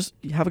stop. Just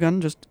you have a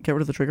gun. Just get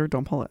rid of the trigger.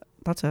 Don't pull it.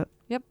 That's it.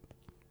 Yep.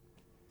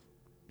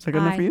 Is that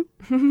good enough for you?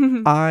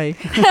 I.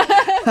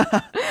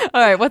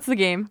 All right. What's the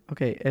game?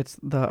 Okay, it's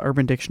the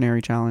Urban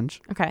Dictionary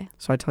challenge. Okay.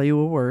 So I tell you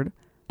a word.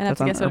 And I have that's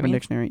to on guess the what it Urban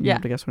means. Dictionary. You Yeah.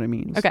 have to guess what it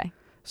means. Okay.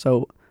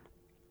 So,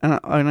 and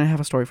I have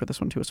a story for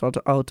this one too. So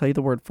I'll tell you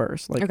the word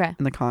first, like Okay.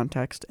 in the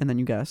context, and then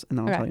you guess, and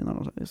then I'll Okay. tell you, and then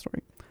I'll tell you the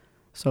story.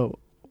 So,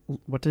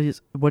 what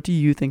do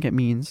you think it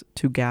means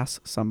to gas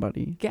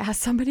somebody? Gas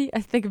somebody?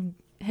 I think of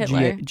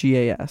Hitler.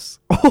 GAS.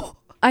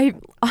 I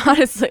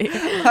honestly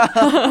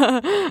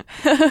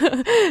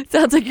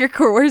sounds like you're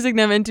coercing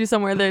them into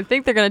somewhere they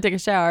think they're gonna take a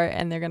shower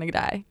and they're gonna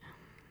die.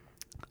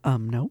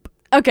 Nope.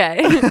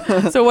 Okay.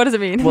 So what does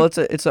it mean? Well,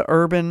 it's a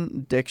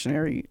Urban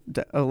Dictionary.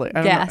 Like,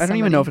 I don't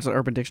even know if it's an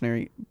Urban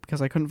Dictionary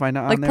because I couldn't find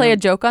out. Like on there. play a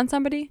joke on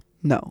somebody?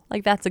 No.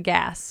 Like that's a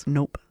gas.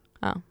 Nope.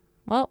 Oh.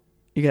 Well,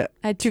 You get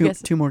I had two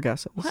guesses. two more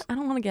guesses. What? I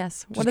don't want to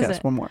guess. Just What is guess.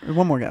 it?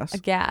 One more guess. A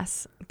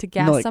gas. To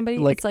gas No, like- somebody?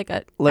 like- It's like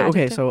a Okay,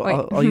 adjective? so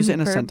Wait. I'll use it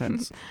in a Verb.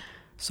 sentence.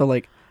 So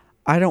like,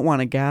 I don't want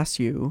to gas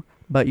you,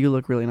 but you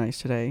look really nice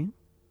today.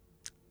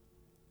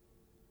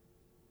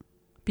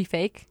 Be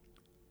fake?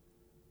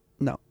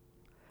 No.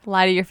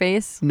 Lie to your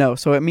face? No,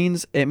 so it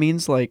means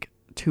like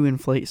to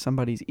inflate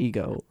somebody's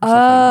ego. Or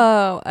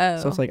something. Oh.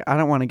 So it's like, I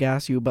don't want to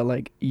gas you, but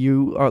like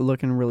you are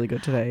looking really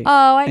good today.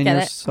 Oh, I and get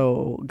you're it.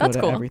 so good That's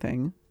at cool.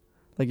 everything.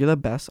 Like you're the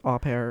best au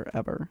pair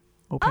ever.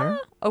 Au pair?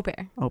 Au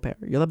pair. Au pair.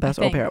 You're the best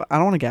au think. pair. I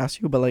don't want to gas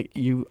you, but like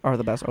you are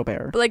the best au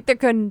pair. But like there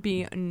couldn't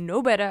be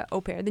no better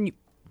au pair than you.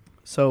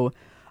 So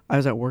I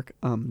was at work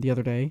the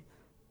other day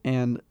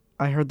and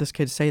I heard this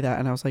kid say that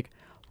and I was like,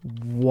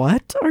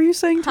 what are you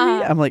saying to me?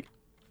 Huh. I'm like,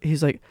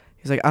 he's like,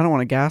 I don't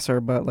want to gas her,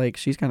 but like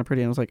she's kind of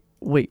pretty. And I was like,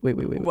 wait.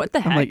 What the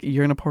I'm heck? like,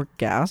 you're gonna pour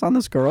gas on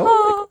this girl?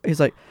 Huh.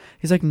 Like,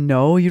 he's like,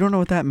 no, you don't know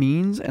what that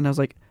means. And I was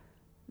like,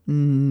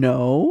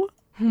 no,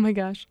 Oh my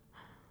gosh.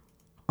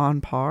 on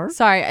par.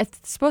 Sorry,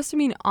 it's supposed to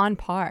mean on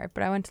par,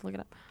 but I went to look it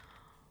up.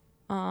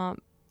 Hold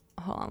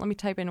on, let me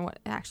type in what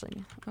it actually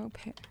means. Oh,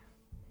 pair.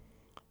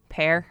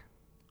 Pair?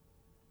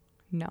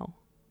 No.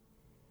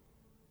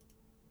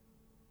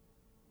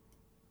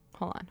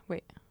 Hold on,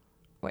 wait,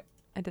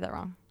 I did that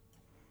wrong.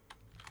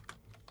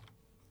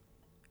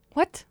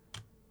 What?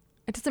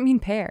 It doesn't mean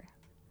pair.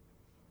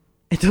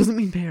 It doesn't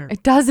mean pair.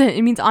 It doesn't.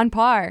 It means on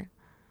par.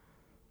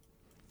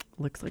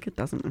 Looks like it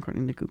doesn't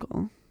according to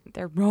Google.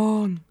 They're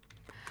wrong.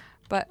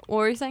 But what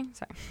were you saying?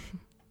 Sorry.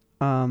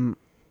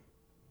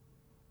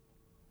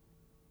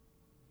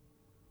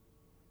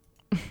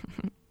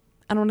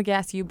 I don't want to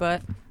gas you,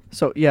 but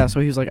So he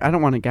was like, I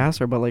don't want to gas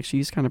her, but like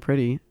she's kind of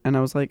pretty. And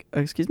I was like,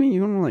 excuse me,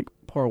 you want to like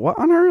pour what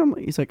on her?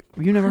 He's like,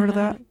 you never heard of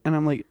that? And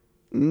I'm like,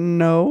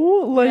 no.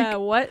 Like, yeah,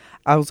 what?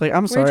 I was like,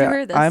 I'm Where'd sorry. you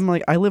hear this? I'm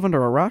like, I live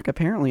under a rock.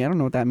 Apparently, I don't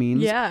know what that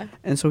means. Yeah.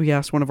 And so he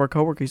asked one of our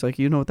coworkers, he's like,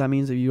 you know what that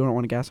means if you don't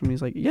want to gas someone?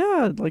 He's like,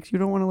 yeah, like you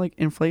don't want to like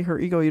inflate her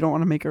ego. You don't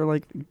want to make her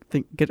like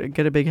get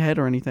a big head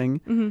or anything.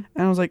 Mm-hmm.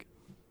 And I was like,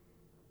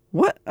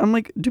 what? I'm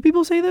like, do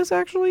people say this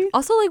actually?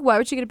 Also, like, why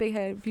would she get a big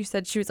head if you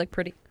said she was like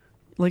pretty?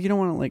 Like, you don't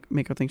want to like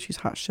make her think she's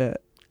hot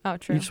shit. Oh,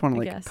 true. You just want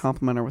to I like guess.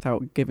 compliment her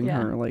without giving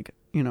Yeah. her like,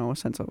 you know, a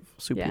sense of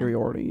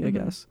superiority, I Mhm.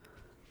 guess.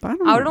 But I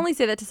don't I know. would only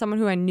say that to someone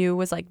who I knew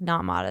was like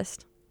not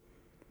modest.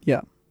 Yeah.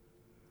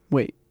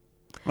 Wait.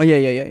 Oh yeah.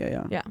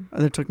 Yeah.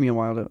 It took me a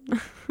while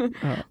to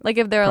Like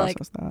if they're like,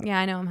 process that. yeah,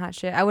 I know I'm hot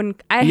shit. I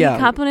wouldn't. I Yeah. hate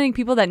complimenting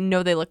people that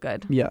know they look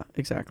good. Yeah,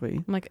 exactly.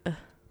 I'm like, ugh.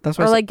 That's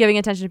why. Or I like giving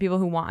attention to people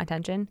who want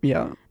attention.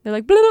 yeah, They're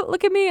like, "Blah,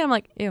 look at me. I'm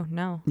like, ew,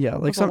 no. yeah.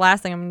 Like That's the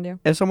last thing I'm gonna do.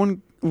 if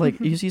someone like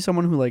you see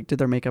someone who like did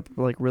their makeup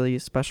like really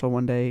special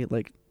one day,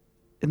 like,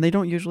 and they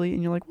don't usually,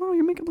 and you're like, wow,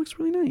 your makeup looks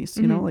really nice,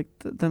 you know, Mhm. like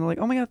then they're like,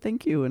 oh my god,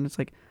 thank you, and it's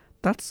like,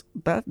 that's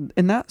that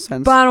in that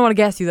sense. But I don't want to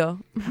gas you though.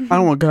 I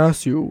don't want to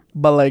gas you,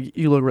 but like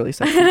you look really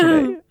sexy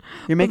today.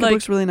 Your makeup like,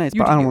 looks really nice,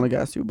 you but I don't do. want to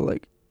gas you, but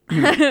like,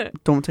 you know,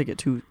 don't take it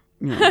too,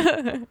 you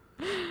know.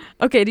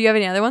 Okay. Do you have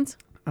any other ones?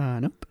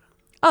 Nope.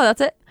 Oh,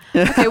 that's it.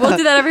 Okay, we'll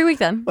do that every week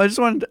then. I just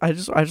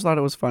thought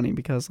it was funny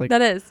because like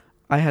That is.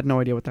 I had no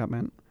idea what that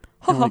meant.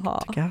 Ha, And, ha, like, ha.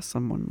 to gas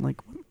someone, like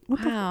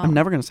what the Wow. I'm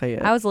never gonna say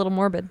it. I was a little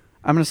morbid.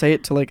 I'm gonna say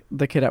it to like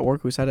the kid at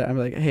work who said it. I'm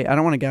like, hey, I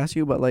don't want to gas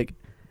you, but like,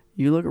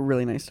 you look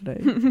really nice today.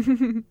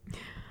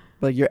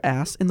 Like your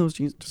ass in those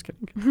jeans. Just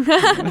kidding.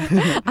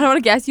 I don't want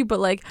to gas you,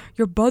 but like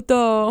your butt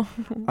though.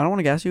 I don't want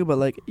to gas you, but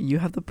like you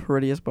have the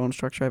prettiest bone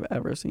structure I've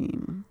ever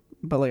seen.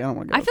 But like I don't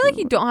want to. I feel like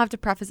you don't have to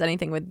preface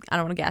anything with "I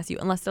don't want to gas you"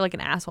 unless they're like an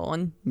asshole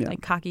and Yeah.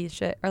 like cocky as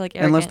shit or like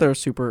arrogant. Unless they're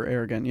super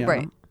arrogant, yeah.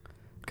 Right.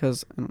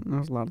 Because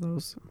there's a lot of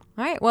those.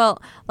 All right. Well,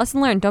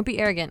 lesson learned: don't be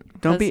arrogant.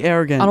 Don't be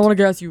arrogant. I don't want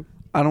to gas you.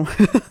 I don't.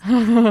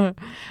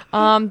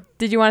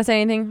 Did you want to say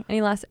anything?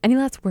 Any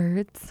last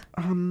words?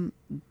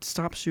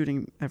 Stop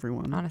shooting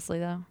everyone, Honestly,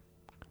 though,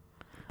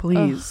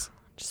 please.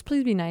 just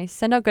please be nice.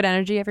 Send out good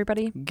energy,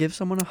 everybody. Give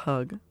someone a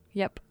hug.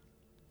 Yep.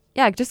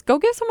 Yeah, just go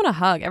give someone a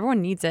hug.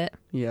 Everyone needs it.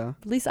 Yeah.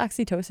 At least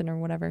oxytocin or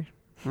whatever.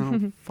 I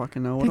don't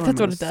fucking know. think What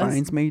that's am I, what a it does.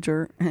 Science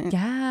major.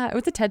 Yeah, it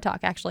was a TED Talk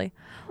actually.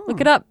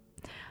 Look it up.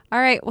 All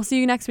right, we'll see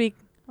you next week.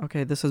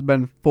 Okay, this has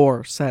been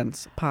 4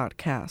 Cents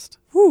Podcast.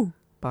 Woo.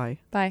 Bye.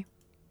 Bye.